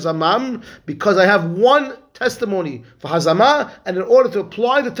ka'asher zamam because I have one testimony for hazama, and in order to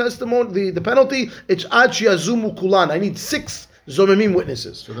apply the testimony, the penalty, it's ad shiazumu kulan. I need 6 zomemim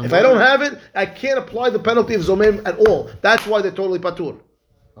witnesses. So if I don't have it, I can't apply the penalty of zomem at all. That's why they're totally patur.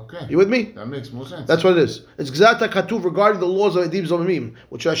 Okay. You with me? That makes more sense. That's what it is. It's Gzata Katuv regarding the laws of Edim Zomimim,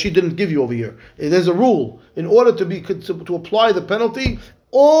 which Rashi didn't give you over here. There's a rule. In order to apply the penalty,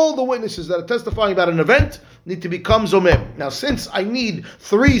 all the witnesses that are testifying about an event need to become Zomem. Now, since I need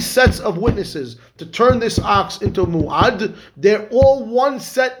 3 sets of witnesses to turn this ox into Mu'ad, they're all one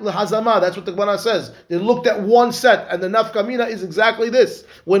set Hazama. That's what the Gemara says. They looked at one set, and the Nafkamina is exactly this.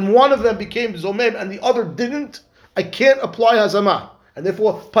 When one of them became Zomem and the other didn't, I can't apply Hazama. And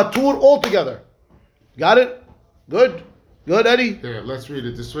therefore, patur altogether. Got it? Good? Good, Eddie? Yeah, let's read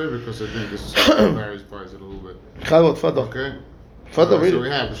it this way because I think this varies by it a little bit. Tfadal. Okay? Tfadal, read so it. we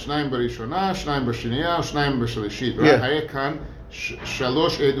have שניים בראשונה, שניים בשנייה, ושניים בשלישית. Yeah. היה כאן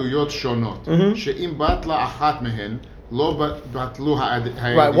 3 עדויות שונות, שאם בטלה אחת מהן, לא בטלו העדויות.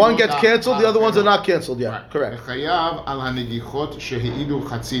 Right, one gets canceled, the other ones are not canceled yet. Right. Correct. וחייב על הנגיחות שהעידו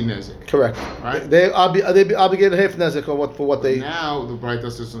חצי נזק. Correct. Right? They obligated half nezek for what they... Now the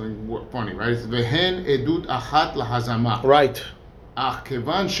Braita says something funny, right? והן עדות אחת להזמה. Right. אך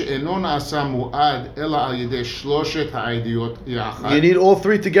כיוון שאינו נעשה מועד אלא על ידי 3 העדויות יחד. You need all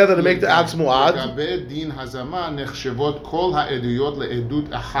 3 together to make the ox mu'ad. לגבי דין הזמה נחשבות כל העדויות לעדות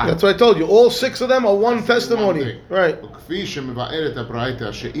אחת. That's what I told you. All 6 of them are one testimony. Right. וכפי שמבארת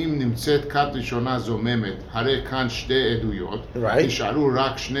הברייתא שאם נמצאת כת ראשונה זוממת, הרי כאן 2 עדויות, נשארו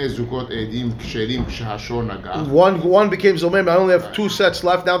רק 2 זוגות עדים כשרים כשהשור נגח. One became zomem. I only have 2 sets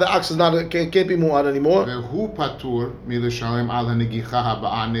left. Now the ox is can't be mu'ad anymore. והוא פטור מלשלם על הנגיחה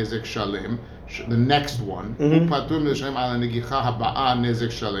הבאה נזק שלם. The next one, הוא פטור מלשלם על הנגיחה הבאה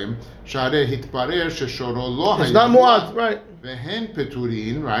נזק שלם, שהרי התברר ששורו לא It's היה not mu'ad, right. והן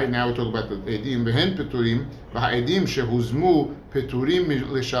פטורים, right, now we're talking about the עדים, והן פטורים, והעדים שהוזמו פטורים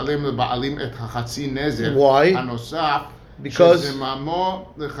לשלם לבעלים את החצי נזק. Why? הנוסף, Because שזממו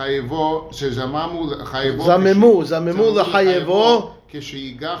לחייבו, זממו לחייבו,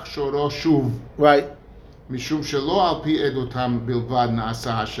 כשיגח שורו שוב. Right. משום שלא על פי עדותם בלבד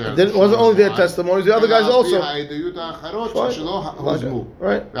נעשה אשר... It wasn't only their testimonies, the other guys also. על פי העדויות האחרות שלא הוזמו.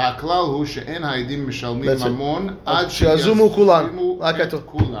 והכלל הוא שאין העדים משלמים ממון עד שיזומו כולם. את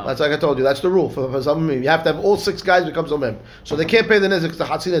כולם. That's like I told you. That's the rule for Zomim. You have to have all 6 guys become Zomim. So they can't pay the nezek, the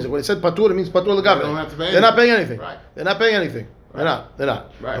Hatzi nezek. When it said patur, it means patur legabe. They're not paying anything. Right. They're not paying anything. Right. They're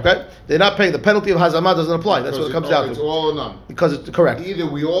not. Right. Okay? They're not paying. The penalty of Hazamah doesn't apply. That's what it comes down to. It's all or none. Because it's correct. Either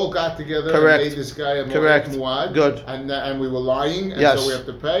we all got together Correct. and made this guy a muad, Good. and we were lying, and Yes. so we have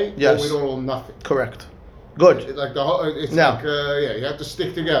to pay, Yes. or we don't owe nothing. Correct. Good. It's like the whole, it's Now. like, you have to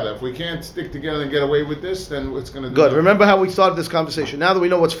stick together. If we can't stick together and get away with this, then it's going to do Good. nothing. Remember how we started this conversation. Now that we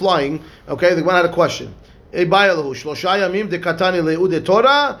know what's flying, okay, the one had a question.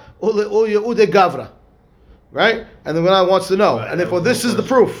 Right? And the one wants to know. And therefore, this is the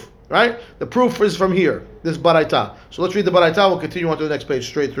proof. Right? The proof is from here. This baraita. So let's read the baraita. We'll continue on to the next page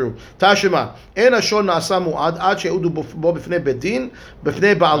straight through. Tashima. En ashor na'asa mu'ad ad she'udu bo b'fnei bedin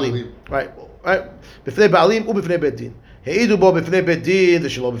b'fnei ba'alim. Right? Right? B'fnei ba'alim u b'fnei bedin. He'idu bo b'fnei bedin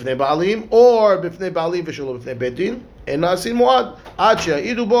v'shelo b'fnei ba'alim, or b'fnei ba'alim v'shelo b'fnei bedin. En na'asin mu'ad ad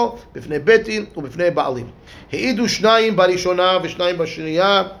she'idu bo b'fnei bedin u b'fnei ba'alim. He'idu shnayim barishona v'shnayim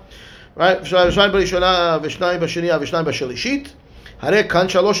b'shniya. Right? Shnayim barishona v'shnayim b'shniya v'shnayim b'shalishit. Hare kan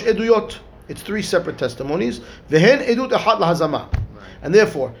shalosh eduyot. It's 3 separate testimonies. Vehen edut achat lahazama. And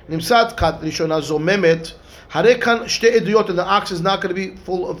therefore, nimsat kat rishona zomemet. Hare kan shte eduyot, and the ox is not going to be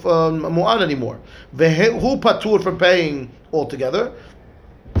full of mu'an anymore. Vehu patur for paying altogether.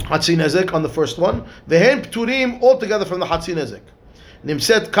 Hatzi nezek on the first one. Vehen pturim altogether from the hatzi nezek.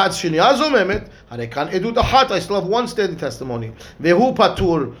 Nimset kat shiniya zomemet. Hare kan edut achat. I still have 1 standing testimony. Vehu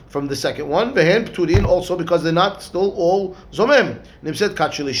patur from the second one. Vehen pturin also because they're not still all zomem. Nimset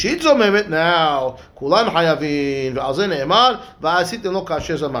kat shilishit zomemet. Now kulan hayavin ve'alze ne'emar va'asitim lo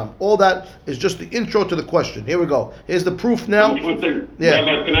kasher zamam. All that is just the intro to the question. Here we go. Here's the proof now. Yeah.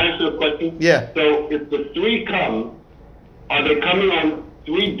 Rabbi, can I ask you a question? Yeah. So if the 3 come, are they coming on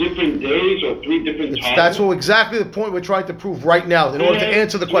 3 different days or 3 different times? That's exactly the point we're trying to prove right now in order to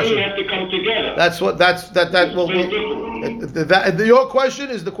answer the question. They have to come together. Your question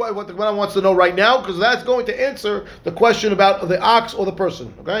is what the Gemara wants to know right now, because that's going to answer the question about the ox or the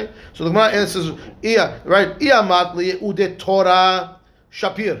person. Okay, so the Gemara answers, right? Ude Torah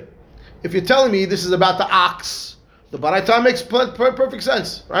Shapir. If you're telling me this is about the ox, the baraita makes perfect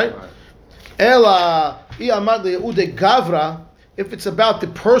sense, right? Ela Ude Gavra. if it's about the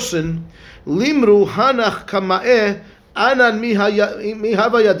person, limru hanach kama'eh anan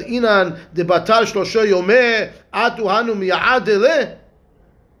mihava yad'inan debatar shlosha yomeh atu hanu miya'adele.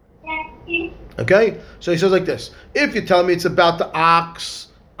 Okay, so he says like this: if you tell me it's about the ox,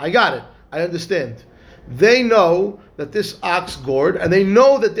 I got it. I understand. They know that this ox gored, and they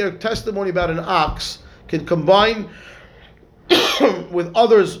know that their testimony about an ox can combine with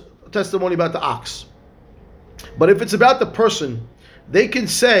others' testimony about the ox. But if it's about the person, they can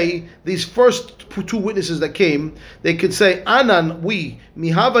say, these first two witnesses that came, they could say, Anan, we,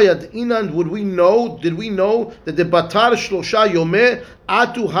 mihavayad inan, did we know that the batar shlosha yomeh,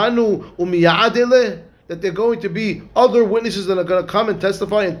 atu hanu umiyadele, that they're going to be other witnesses that are going to come and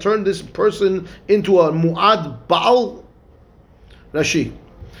testify and turn this person into a mu'ad baal? Rashi.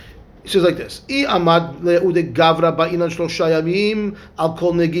 He says like this: I amad leude gavra ba'inan shlosha yamim al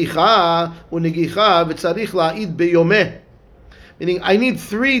kol negicha unegicha v'tzarich la'id beyomeh. Meaning, I need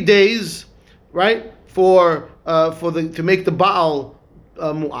 3 days, right, to make the baal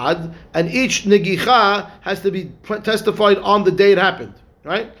mu'ad, and each negicha has to be testified on the day it happened,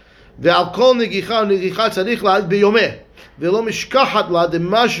 right? Ve'al kol negicha unegicha tzarich la'id beyomeh ve'lo mishkachat la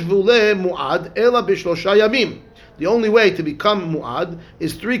demashvule mu'ad ela b'shlosha yamim. The only way to become mu'ad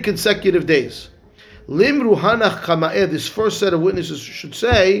is 3 consecutive days. Limru hanach kama'eh, this first set of witnesses should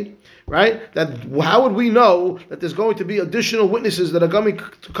say, right, that how would we know that there's going to be additional witnesses that are going to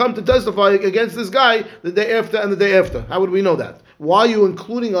come to testify against this guy the day after and the day after? How would we know that? Why are you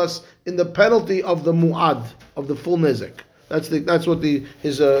including us in the penalty of the mu'ad, of the full nizik? That's what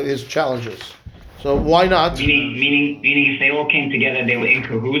his challenge is. So why not? Meaning, if they all came together, they were in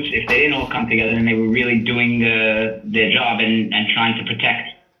cahoots. If they didn't all come together, then they were really doing their job and trying to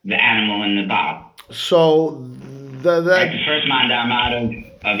protect the animal and the Baal. So like the first man that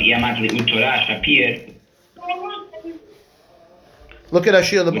of Yamat Torah Shapir. Look at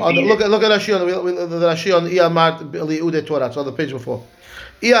Rashi look at Rashi on the Rashi on Yamat Liude Torah. It's on the page before.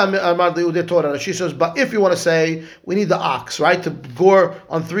 Yamat Liude Torah. Rashi says, but if you want to say we need the ox, right, to gore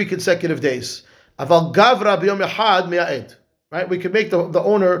on 3 consecutive days. Aval gavra b'yom echad mi'a'ed. Right, we could make the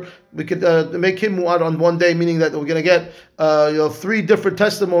owner, we could make him mu'ad on one day, meaning that we're going to get 3 different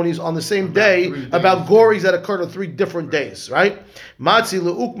testimonies on the same day about gories that occurred on 3 different days. Right, matzi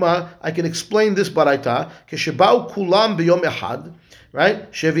leukma. I can explain this baraita. Keshebau kulam b'yom echad.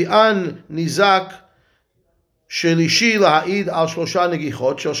 Right, shevi'an nizak shelishi la'id al shlosha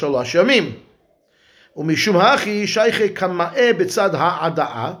negichot shel shalosh yamim. Umishum hachi shayche kama'e b'tzad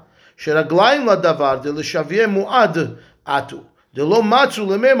ha'ada'a. שרגליים לדבר דלשוויה מועד עטו דלא מצו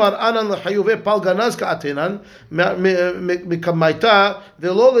לממר אנן לחיובי פל גנז כעתנן מקמייתה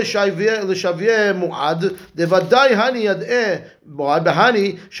ולא לשוויה מועד דוודאי הני ידעה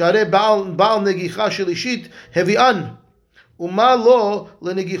בהני שהרי בעל נגיחה שלישית הביאן ומה לא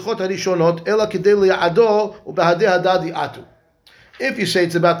לנגיחות הראשונות אלא כדי ליעדו ובהדי הדדי עטו. If you say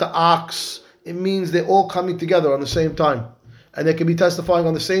it's about the ox, it means they're all coming together on the same time. And they can be testifying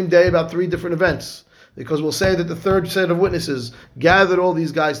on the same day about 3 different events. Because we'll say that the third set of witnesses gathered all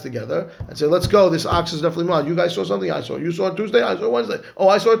these guys together and say, let's go, this ox is definitely mine. You guys saw something, I saw it. You saw it Tuesday, I saw it Wednesday. Oh,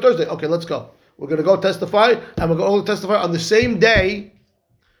 I saw it Thursday. Okay, let's go. We're going to go testify, and we're going to testify on the same day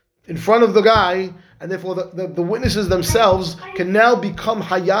in front of the guy, and therefore the witnesses themselves can now become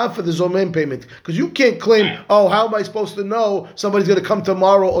hayav for the zomen payment. Because you can't claim, oh, how am I supposed to know somebody's going to come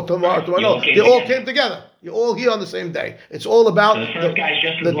tomorrow or tomorrow? No, they all came together. You're all here on the same day. It's all about so the first guy's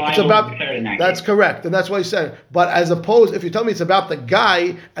just as liable as the third in that that's case. Correct, and that's what he said. But as opposed, if you tell me it's about the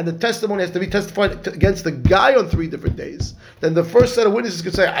guy and the testimony has to be testified against the guy on 3 different days, then the first set of witnesses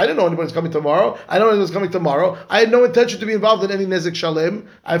could say, I didn't know anybody's coming tomorrow. I don't know anyone's coming tomorrow. I had no intention to be involved in any nezek shalem.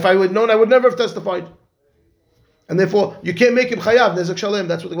 If I would known, I would never have testified. And therefore, you can't make him chayav nezek shalem.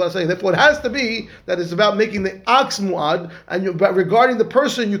 That's what the Gemara is saying. Therefore, it has to be that it's about making the ox mu'ad, and but regarding the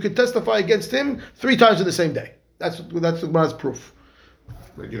person, you could testify against him 3 times in the same day. That's the Gemara's proof.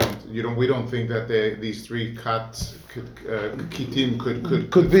 But we don't think that these 3 kitim could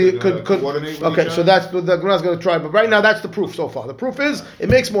coordinate with okay, each so other? that's what the Gemara's going to try. But right now, that's the proof so far. The proof is it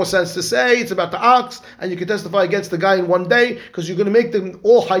makes more sense to say it's about the ox, and you can testify against the guy in one day because you're going to make them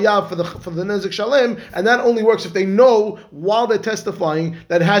all hayav for the nezek shalem, and that only works if they know while they're testifying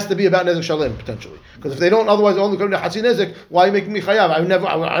that it has to be about nezek shalem potentially. Because if they don't, otherwise they're only going to hatzi nezek. Why are you making me chayav? I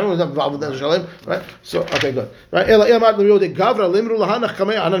don't involved with nezek shalem, right? So okay, good, right?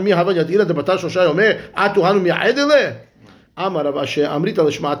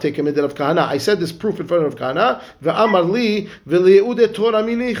 I said this proof in front of Kahana.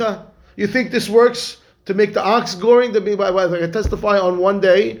 You think this works to make the ox goring? To be by I testify on one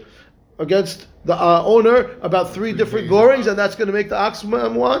day against the owner about three different gorings, and that's going to make the ox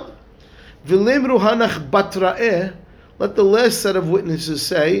muad. V'limru hanach batra'eh. Let the last set of witnesses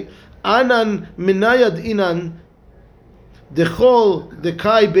say, Anan minayad inan dechol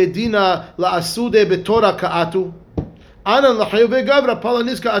dekai bedina la'asude betora ka'atu. Anan l'chayove gavra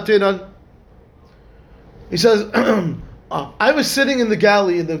palaniska atenan. He says, I was sitting in the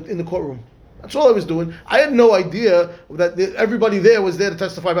galley in the courtroom. That's all I was doing. I had no idea that everybody there was there to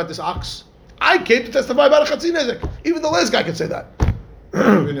testify about this ox. I came to testify about a chatzin nezek. Even the last guy could say that.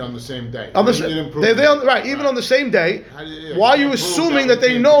 Even on the same day. On even on the same day. Why are you assuming that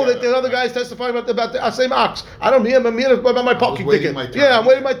they know that the other guys testify about the same ox? I don't mean I'm here about my parking ticket. I'm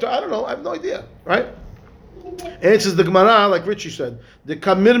waiting my turn. I don't know. I have no idea. Right? Answers the Gemara, like Richie said. The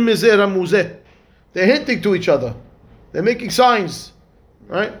kamir mizeh ramuzeh. They're hinting to each other. They're making signs.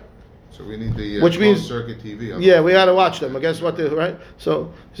 Right? So we need the which means circuit TV. Yeah, we got to watch them. I guess what they right.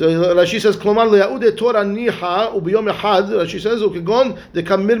 So Rashi says, "Klomar leyaude Torah niha ubiyom echad." Rashi says, "Ukegon de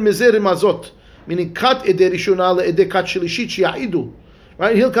kamir mizer mazot," meaning kat ede rishona leede kat shlishit sheyaidu.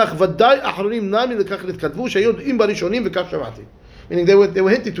 Right? Hilkach vaday achronim nami lekach nitkatvu sheyod im barishonim v'kach shavati. Meaning they were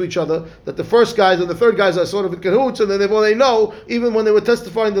hinting to each other that the first guys and the third guys are sort of in cahoots, and then they know even when they were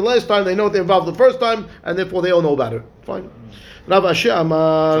testifying the last time, they know they involved the first time, and therefore they all know about it. Fine. Rav Asher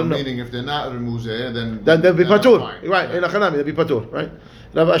Amar. So meaning if they're not remuzeh, then they'll be patur. Right, in Achanami, they'll be patur. Right.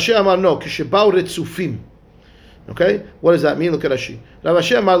 Rav Asher Amar no, kishebau retzufim. Okay, what does that mean? Look at Rashi. Rav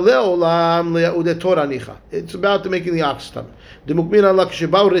Asher Amar leolam leyaude Torah nicha. It's about to making the ox tam. Demukmin Allah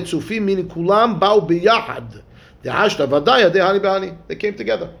kishebau retzufim meaning kulam bau biyahad. The hashta vadaya de hani behani. They came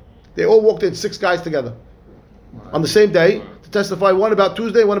together. They all walked in, 6 guys together on the same day to testify. One about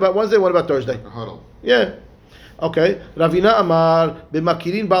Tuesday, one about Wednesday, one about Thursday. Like a huddle. Yeah. Okay. Ravina Amar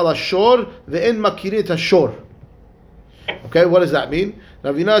b'makirin ba'al hashor ve'en makirin hashor. Okay, what does that mean?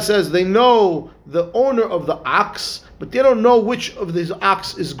 Ravina says they know the owner of the ox, but they don't know which of these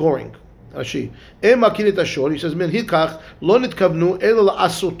ox is goring. Rashi. En makirin hashor. He says min hikach lo nitkavnu ela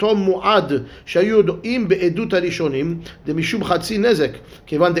la'asoto mu'ad shayu yodoim be'edut harishonim demishum chatzi nezek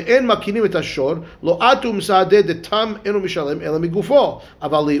kivan de'en makirin et hashor lo atu msaadeh detam enu mishalem ela migufo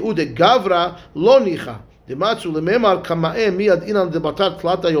aval li'ud gavra lo nicha. דמצו לממר כמאה מיד אינן דבטר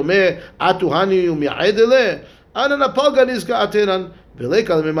תלת היומי עטוהני ומייעדלה אנן הפלגה נזכה עתנן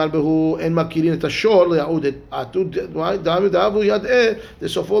ולקה לממר בהו אין מכירים את השור ליעוד עטו דאבו ידעה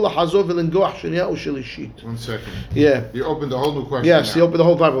לסופו לחזור ולנגוח שנייה ושלישית. 1 second. Yeah. You opened the whole new question. Yes, now. you opened the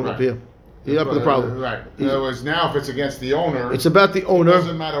whole problem right. up here. You opened the problem. Right. In other words, now if it's against the owner, it's about the owner. It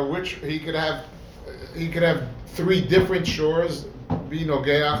doesn't matter which. He could have 3 different shores, be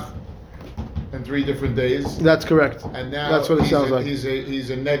nogeach, in 3 different days. That's correct. And now that's what it sounds like. He's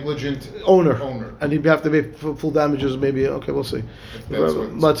a negligent owner, and he'd have to pay full damages. Maybe okay, we'll see.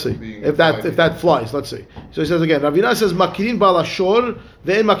 Let's see if that flies. Let's see. So he says again. Ravina says makirin ba'al hashor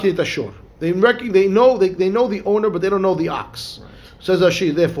ve'en makirin hashor. They know the owner, but they don't know the ox. Right. Says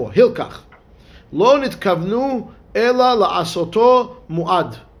Rashi. Therefore, hilkach lo nitkavnu ela la'asoto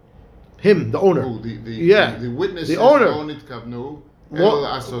mu'ad. Him, the owner. The witness. The owner. Lo nitkavnu.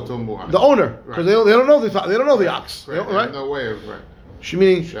 The owner, because they don't know the ox, right? No way of right.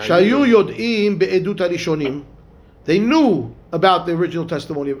 Meaning, shayu yod'im be'edut harishonim. They knew about the original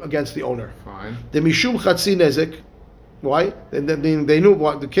testimony against the owner. Fine. The mishum chatzi nezek. Why? They knew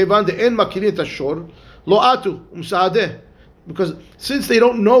what the kevan the en makirin tashor lo atu umsaadeh. Because since they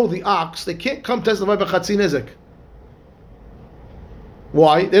don't know the ox, they can't come testify by chatzi nezek.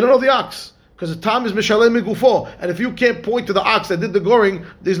 Why? They don't know the ox. Because the time is mishalem migufo, and if you can't point to the ox that did the goring,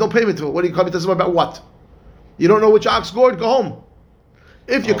 there's no payment to it. What are you coming to testify about? What? You don't know which ox gored? Go home.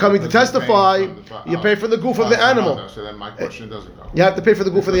 If you're coming to testify, you pay for the goof of the animal. No, so then my question doesn't go. You have to pay for the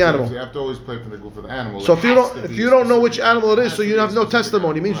goof of the animal. You have to always pay for the goof of the animal. So if you don't know which animal it is, so you have no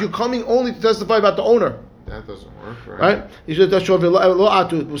testimony. It means you're coming only to testify about the owner. That doesn't work, right? You should show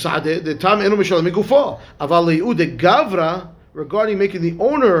the time enu mishalem migufo. Aval li'ud gavra regarding making the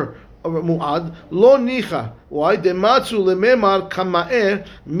owner mu'ad lo nicha. Why? Dematzu lememar kama'eh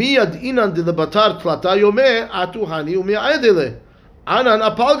miyad inan de lebatar tlata yomeh atuhani u'mi'adele anan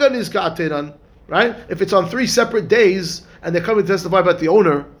apalga nizka atenan. Right? If it's on 3 separate days and they're coming to testify about the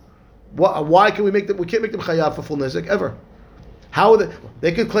owner, why can we make them? We can't make them chayav for full nezek ever. How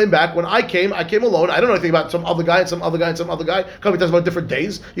they could claim back when I came alone. I don't know anything about some other guy and some other guy and some other guy coming to testify about different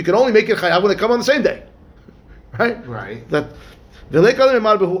days. You can only make it chayav when they come on the same day. Right? Right. ולקל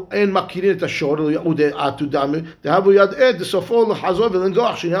נאמר בהו אין מכירים את השור ליהודי עתו דמי דהבו יד עד סופו לחזור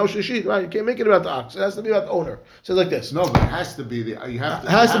ולנגוח שנייה ושלישית. Right? You can't make it about the ox. It has to be about the owner. It says like this. No, but it has to be you have to.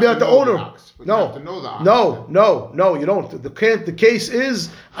 It has to be about the know owner. ox, but No, you have to know the ox. no, you don't. The case is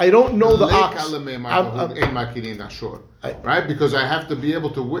I don't know the ox. Right? Because I have to be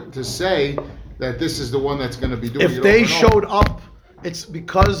able to say that this is the one that's going to be doing it. If they showed up, it's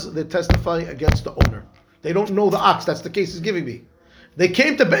because they're testifying against the owner. They don't know the ox. That's the case he's giving me. They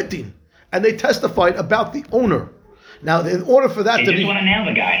came to Bet Din and they testified about the owner. Now, in order for that they to just be, want to nail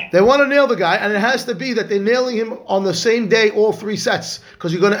the guy. they want to nail the guy, and it has to be that they're nailing him on the same day, all three sets,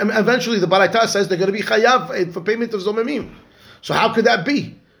 because you're going to eventually. The Baraita says they're going to be chayav for payment of zomemim. So how could that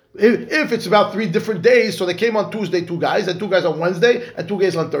be? If it's about 3 different days, so they came on Tuesday, 2 guys, and 2 guys on Wednesday, and 2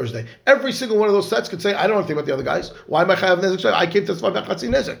 guys on Thursday. Every single one of those sets could say, I don't know anything about the other guys. Why am I chayav nezek? I came to testify about chatzi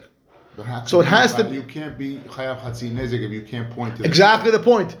nezek. So it has to. You can't be chayav chatzi nezek if you can't point to exactly the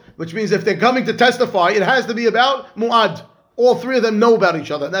point. Which means if they're coming to testify, it has to be about mu'ad. All 3 of them know about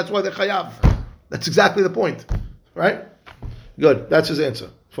each other, and that's why they're chayav. That's exactly the point, right? Good. That's his answer.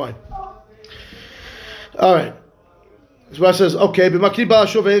 Fine. All right. So Rashi says, okay, says,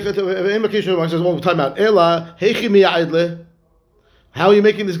 well, time out. Ela, how are you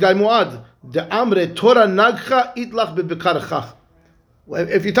making this guy mu'ad?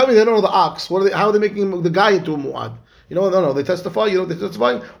 If you tell me they don't know the ox, how are they making the guy into a mu'ad? You know, no, they testify. You know what they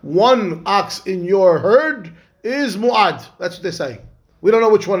testify? 1 ox in your herd is mu'ad. That's what they're saying. We don't know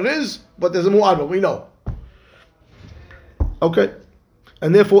which one it is, but there's a mu'ad, but we know. Okay.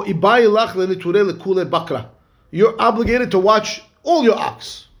 And therefore, you're obligated to watch all your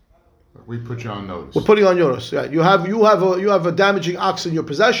ox. We put you on notice. We're putting you on notice. Yeah, you have a damaging ox in your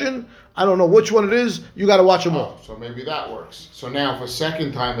possession. I don't know which one it is. You got to watch them all. So maybe that works. So now, if a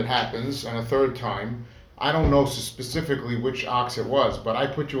second time it happens and a third time, I don't know specifically which ox it was, but I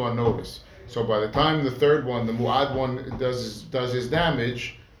put you on notice. So by the time the third one, the mu'ad one, does his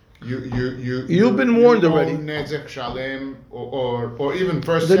damage, you've been warned already. Nezek shalem, or even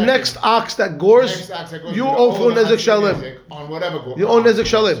first. The next ox that gores, you owe for nezek shalem. On whatever goes. You owe nezek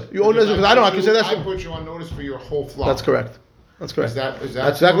shalem. You owe nezek. I know. I can say that. I put you on notice for your whole flock. That's correct. That's correct. Is that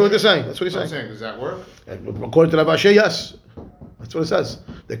that's exactly what they're saying. That's what he's saying. Does that work? And according to Rabbi Asher, yes. That's what it says.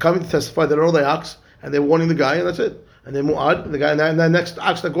 They're coming to testify. They don't know the ox, and they're warning the guy, and that's it. And they mu'ad, and the guy, and the next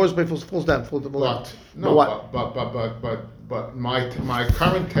ox that gores falls down. But my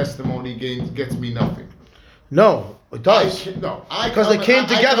current testimony gets me nothing. No, it does. Because they came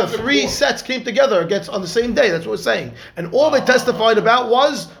together. 3 sets came together on the same day. That's what we're saying. And all they testified about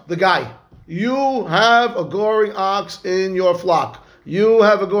was the guy. You have a goring ox in your flock. You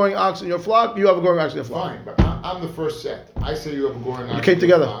have a goring ox in your flock. You have a goring ox in your flock. Fine, but I'm the first set. I say you have a goring ox. You came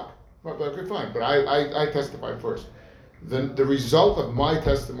together. Okay, fine. But I testified first. The result of my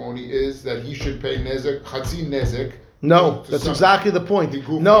testimony is that he should pay nezek, chatzi nezek. No, that's exactly the point.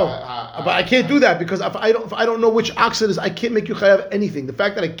 No, but I can't do that because if I don't know which ox it is, I can't make you chayav anything. The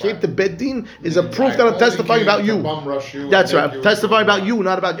fact that I came to Bet Din is a proof that I'm testifying about you. That's right. I'm testifying about you,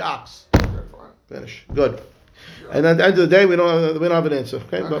 not about your ox. Finish. Good. And at the end of the day, we don't have an answer.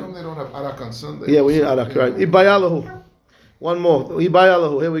 Okay. How come they don't have arak on Sunday? Yeah, we need arak. Right. Ibayalahu. One more.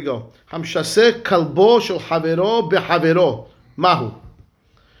 Ibayalahu. Here we go. Hamshaseh kalbo shel havero behavero. Mahu.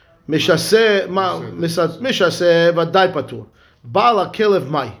 משסה ודאי פטור. בעל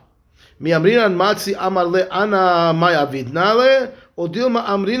הכלב מאי. מאמרינן מצי אמר לאנה מאי אביד נעלה, או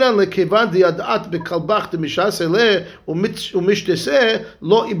דילמה אמרינן לכיוון דידעת בכלבך דמשסה לה ומשתסה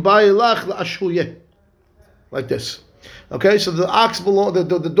לא איבאי לך לאשויה. Like this. Okay, so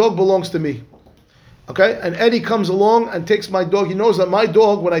the dog belongs to me. Okay, and Eddie comes along and takes my dog. He knows that my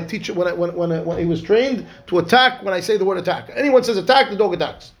dog, when I teach it, when he was trained to attack, when I say the word attack, anyone says attack, the dog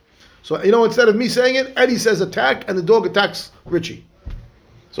attacks. So, instead of me saying it, Eddie says attack, and the dog attacks Richie.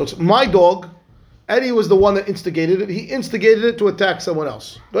 So it's my dog. Eddie was the one that instigated it. He instigated it to attack someone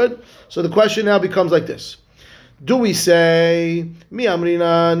else. Good? So the question now becomes like this. Do we say, Mi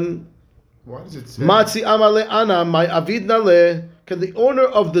amrinan, why does it say? Matzi amale ana, my avidna le, can the owner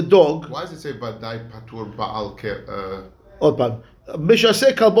of the dog... Why does it say, Badai patur ba'al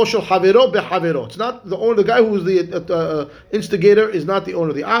Mishaseh kalbo shel havero behavero. It's not the owner. The guy who is the instigator is not the owner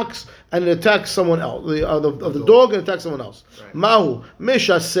of the ox, and it attacks someone else. Of the dog, and attacks someone else. Mahu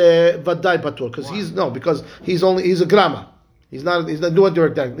mishaseh vadai patur. Because he's a grama. He's not doing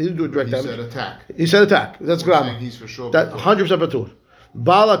direct damage. He didn't do direct damage. He said attack. He said attack. That's grama. He's for sure. That 100% patur.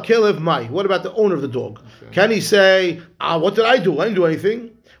 Bala kilev mai. What about the owner of the dog? Okay. Can he say, what did I do? I didn't do anything.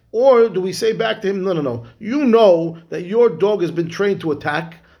 Or do we say back to him, no. You know that your dog has been trained to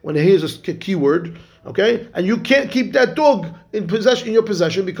attack when he hears a keyword, Okay? And you can't keep that dog in your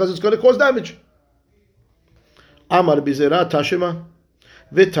possession because it's going to cause damage. Amar bizera tashima.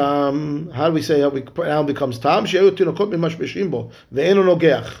 Vitam, how do we say how it becomes tam? She'ayu tinokot mimashmeshim bo ve'eno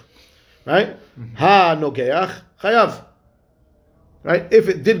nogeach. Right? Ha nogeach chayav. Right? If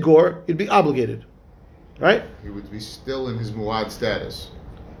it did gore, you'd be obligated. Right? He would be still in his muad status.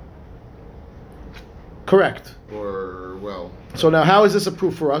 Correct. Or, well... So now how is this a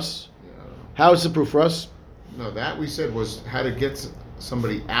proof for us? Yeah. How is it a proof for us? No, that we said was how to get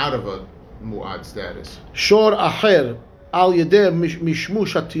somebody out of a muad status. Shor acher al yedeh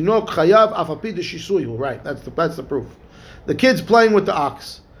mishmush hatinok chayav afapi deshisuyhu. Right, that's the proof. The kid's playing with the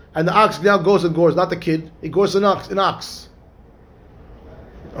ox, and the ox now goes and gores, not the kid, he gores an ox.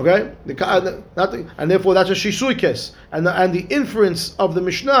 Okay? And therefore that's a shisui case. And the inference of the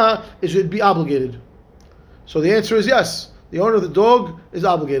Mishnah is it'd be obligated. So the answer is yes. The owner of the dog is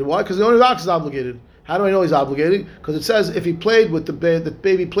obligated. Why? Because the owner of the ox is obligated. How do I know he's obligated? Because it says if he played with the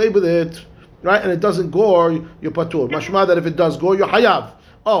baby played with it, right, and it doesn't gore, you're patur. Mashma that if it does gore, you're hayav.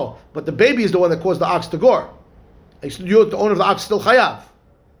 Oh, but the baby is the one that caused the ox to gore. You, the owner of the ox, is still hayav.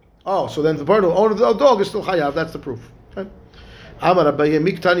 Oh, so then the owner of the dog is still hayav. That's the proof. Okay? Amar Rabbi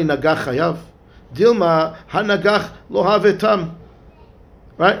miktani nagach chayav, dilma hanagach lo havetam,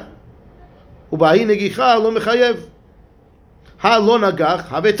 right? Ubahi negicha lo mechayev, ha lo nagach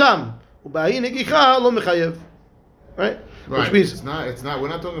havetam, ubahi negicha lo mechayev, right? Right. Which means it's not. We're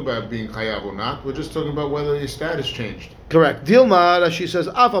not talking about being chayav or not. We're just talking about whether your status changed. correct. Dilma, she says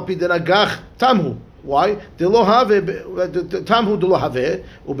afa pi denagach tamhu. Why? Delo have tamhu delo have,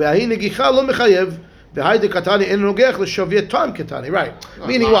 ubahi negicha lo mechayev. Right.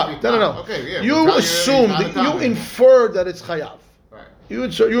 Meaning what? No. Okay, yeah. You assume that you inferred that it's chayav. Right. You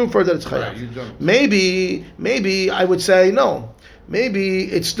inferred that it's chayav. Right, maybe I would say no. Maybe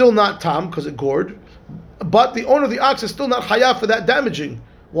it's still not tam because it gored, but the owner of the ox is still not chayav for that damaging.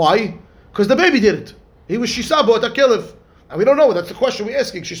 Why? Because the baby did it. He was shisabo at akelev. And we don't know. That's the question we're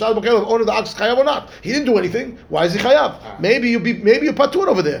asking. Shisab Bakelev, owner of the ox, is chayav or not? He didn't do anything. Why is he chayav? Maybe you're patur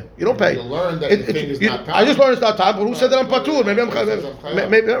over there. You don't pay. You learned that the thing is not tam. I just learned it's not tam, but who said that I'm patur? Maybe I'm Are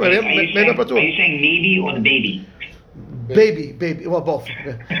patur. you saying maybe or the baby? Baby. Well, both.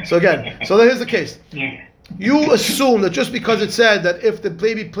 So here's the case. Yeah. You assume that just because it said that if the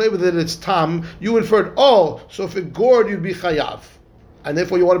baby played with it, it's tam, you inferred, so if it gored, you'd be chayav. And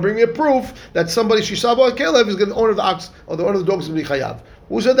therefore you want to bring me a proof that somebody Shisabo Kelev is going to owner of the ox or the owner of the dog is going to be chayav.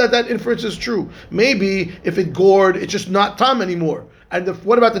 Who said that inference is true? Maybe if it gored, it's just not tam anymore. And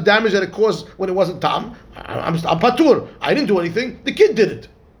what about the damage that it caused when it wasn't tam? I'm patur. I didn't do anything. The kid did it.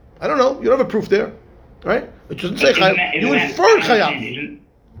 I don't know. You don't have a proof there, right? It doesn't say chayav. You inferred chayav.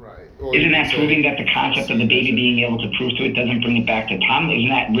 Isn't that proving that the concept of the baby being able to prove to it doesn't bring it back to tam? Isn't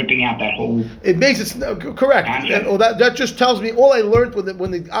that ripping out that whole? It makes it correct. And, that just tells me all I learned when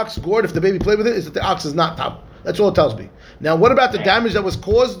the ox gored, if the baby played with it, is that the ox is not tam. That's all it tells me. Now, what about the damage that was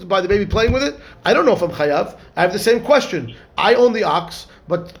caused by the baby playing with it? I don't know if I'm chayav. I have the same question. I own the ox,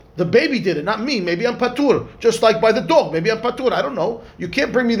 but the baby did it, not me. Maybe I'm patur. Just like by the dog, maybe I'm patur. I don't know. You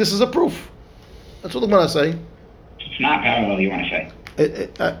can't bring me this as a proof. That's what I'm going to say. It's not parallel. You want to say?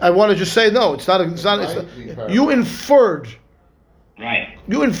 I want to just say no. It's not. You inferred. Right.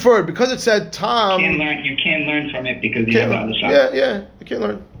 You inferred because it said Tom. You can't learn from it because you have the other side. Yeah. You can't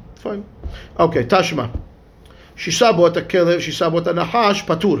learn. Fine. Okay. Tashma. Shisabo at kelev. Shisabo at nahash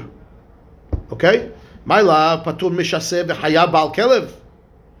patur. Okay. My love patur mishaseh v'hayab bal kelev.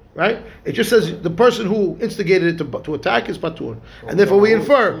 Right. It just says the person who instigated it to attack is patur, and therefore we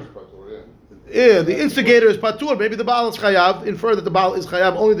infer. Yeah, the instigator is patur. Maybe the Baal is chayav. Infer that the Baal is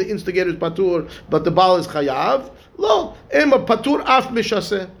chayav. Only the instigator is patur, but the Baal is chayav. Lo, ema patur af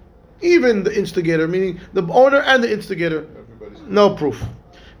mishaseh. Even the instigator, meaning the owner and the instigator. No proof.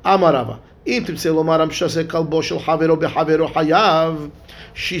 Amarava. Im timseh lomar mishaseh kalbo shel havero behavero hayav.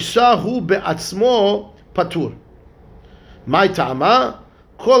 Shisahu beatzmo patur. My ta'ama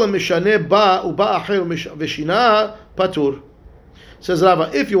kol mishaneh ba uba acher v'shina patur. Says Rava,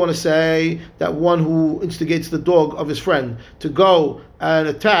 if you want to say that one who instigates the dog of his friend to go and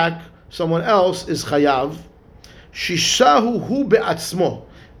attack someone else is chayav, shishahu hu be'atzmo,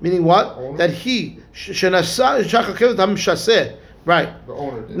 meaning what? That he right? The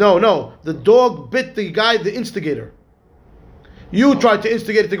owner did. No, the dog bit the guy, the instigator. You tried to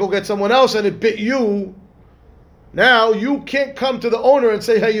instigate it to go get someone else, and it bit you. Now you can't come to the owner and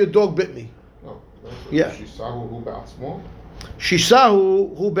say, "Hey, your dog bit me." No. Yeah. Shisahu hu be'atzmo.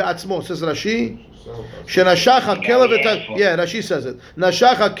 Shisahu hu be'atzmo, says Rashi. Shenashach hakelev et Rashi says it.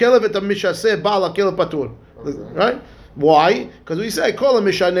 Nashach hakelev et mishaseh ba'al hakelev patur. Right? Why? Because we say kol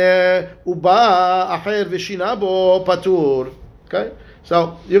mishaneh uba acher v'shinabo patur. Okay,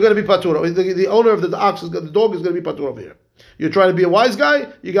 so you're going to be patur. The owner of the ox, the dog, is going to be patur over here. You're trying to be a wise guy.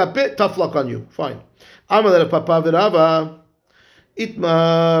 You got bit. Tough luck on you. Fine. Amalei papa v'rava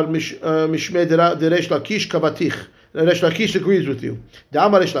itmar mishmei deresh lakish kavatich. Resh Lakish agrees with you. The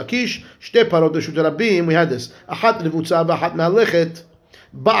Amar Resh Lakish, shte parot deshut Rabim. We had this. Achat revutza v'achat me'alechet.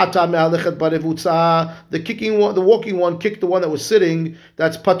 Ba'ata me'alechet barevutza. The kicking one, the walking one, kicked the one that was sitting.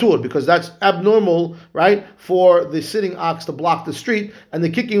 That's patur, because that's abnormal, right? For the sitting ox to block the street, and the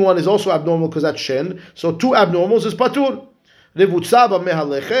kicking one is also abnormal because that's shen. So two abnormals is patur. Revutza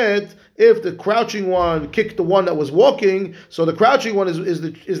me'alechet. If the crouching one kicked the one that was walking, so the crouching one is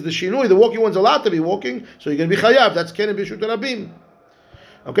the shinui. The walking one's allowed to be walking, so you're going to be chayav. That's kenem b'shut rabim.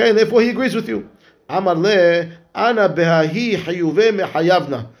 Okay, and therefore he agrees with you. Amar le ana behahi hayuve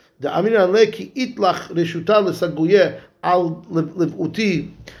mehayavna. The amina le ki itlach reshuta lesaguye al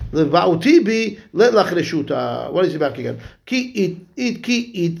levuti bi letlach reshuta. What is he back again? Ki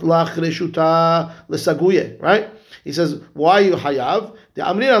itlach reshuta lesaguye. Right? He says, why are you hayav? The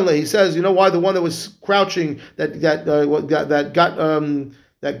Amrin he says, you know why the one that was crouching that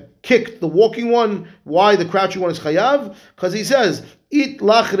kicked the walking one, why the crouching one is chayav? Because he says, it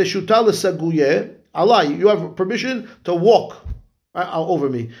lach reshuta lesaguye Allah, you have permission to walk over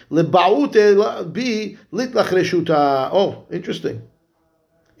me. Lebaute bi litlach reshuta. Oh, interesting.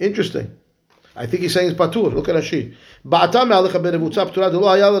 I think he's saying it's patur. Look at Rashi. Ba'atam me'alecha berevutza p'tura delo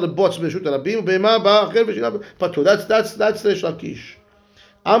hayal lebots b'reshut rabim u'beima ba'acher v'shinab patur. That's Resh Lakish.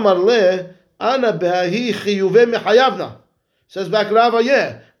 Amar le ana behahi chiyuve mechayavna. Says back Rava,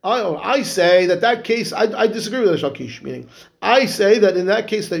 yeah. I say that case, I disagree with Resh Lakish. Meaning, I say that in that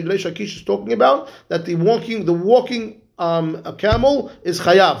case that Resh Lakish is talking about, that the walking a camel is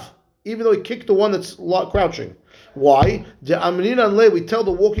chayav, even though he kicked the one that's crouching. Why? We tell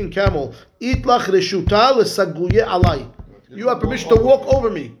the walking camel, itlach reshuta lesaguye alai. You have permission to walk over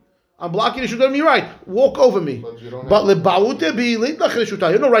me. I'm blocking reshuta on me, right? Walk over me. But lebaute bi litlach reshuta.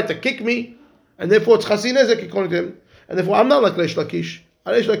 You have no right to kick me, and therefore it's chasinezek according to him. And therefore I'm not like Resh Lakish.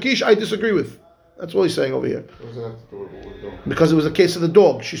 Resh Lakish I disagree with. That's what he's saying over here. Because it was a case of the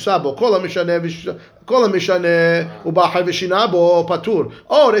dog. Shisabo. Kol mishaneh ubahar v'shinabo patur.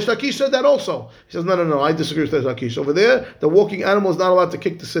 Oh, Resh Lakish said that also. He says, no. I disagree with Resh Lakish. Over there, the walking animal is not allowed to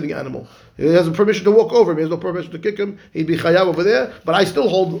kick the sitting animal. He has permission to walk over him. He has no permission to kick him. He'd be chayav over there. But I still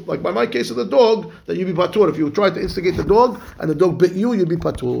hold, like by my case of the dog, that you'd be patur. If you tried to instigate the dog and the dog bit you, you'd be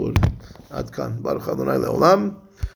patur. Ad kan. Baruch Adonai le'olam.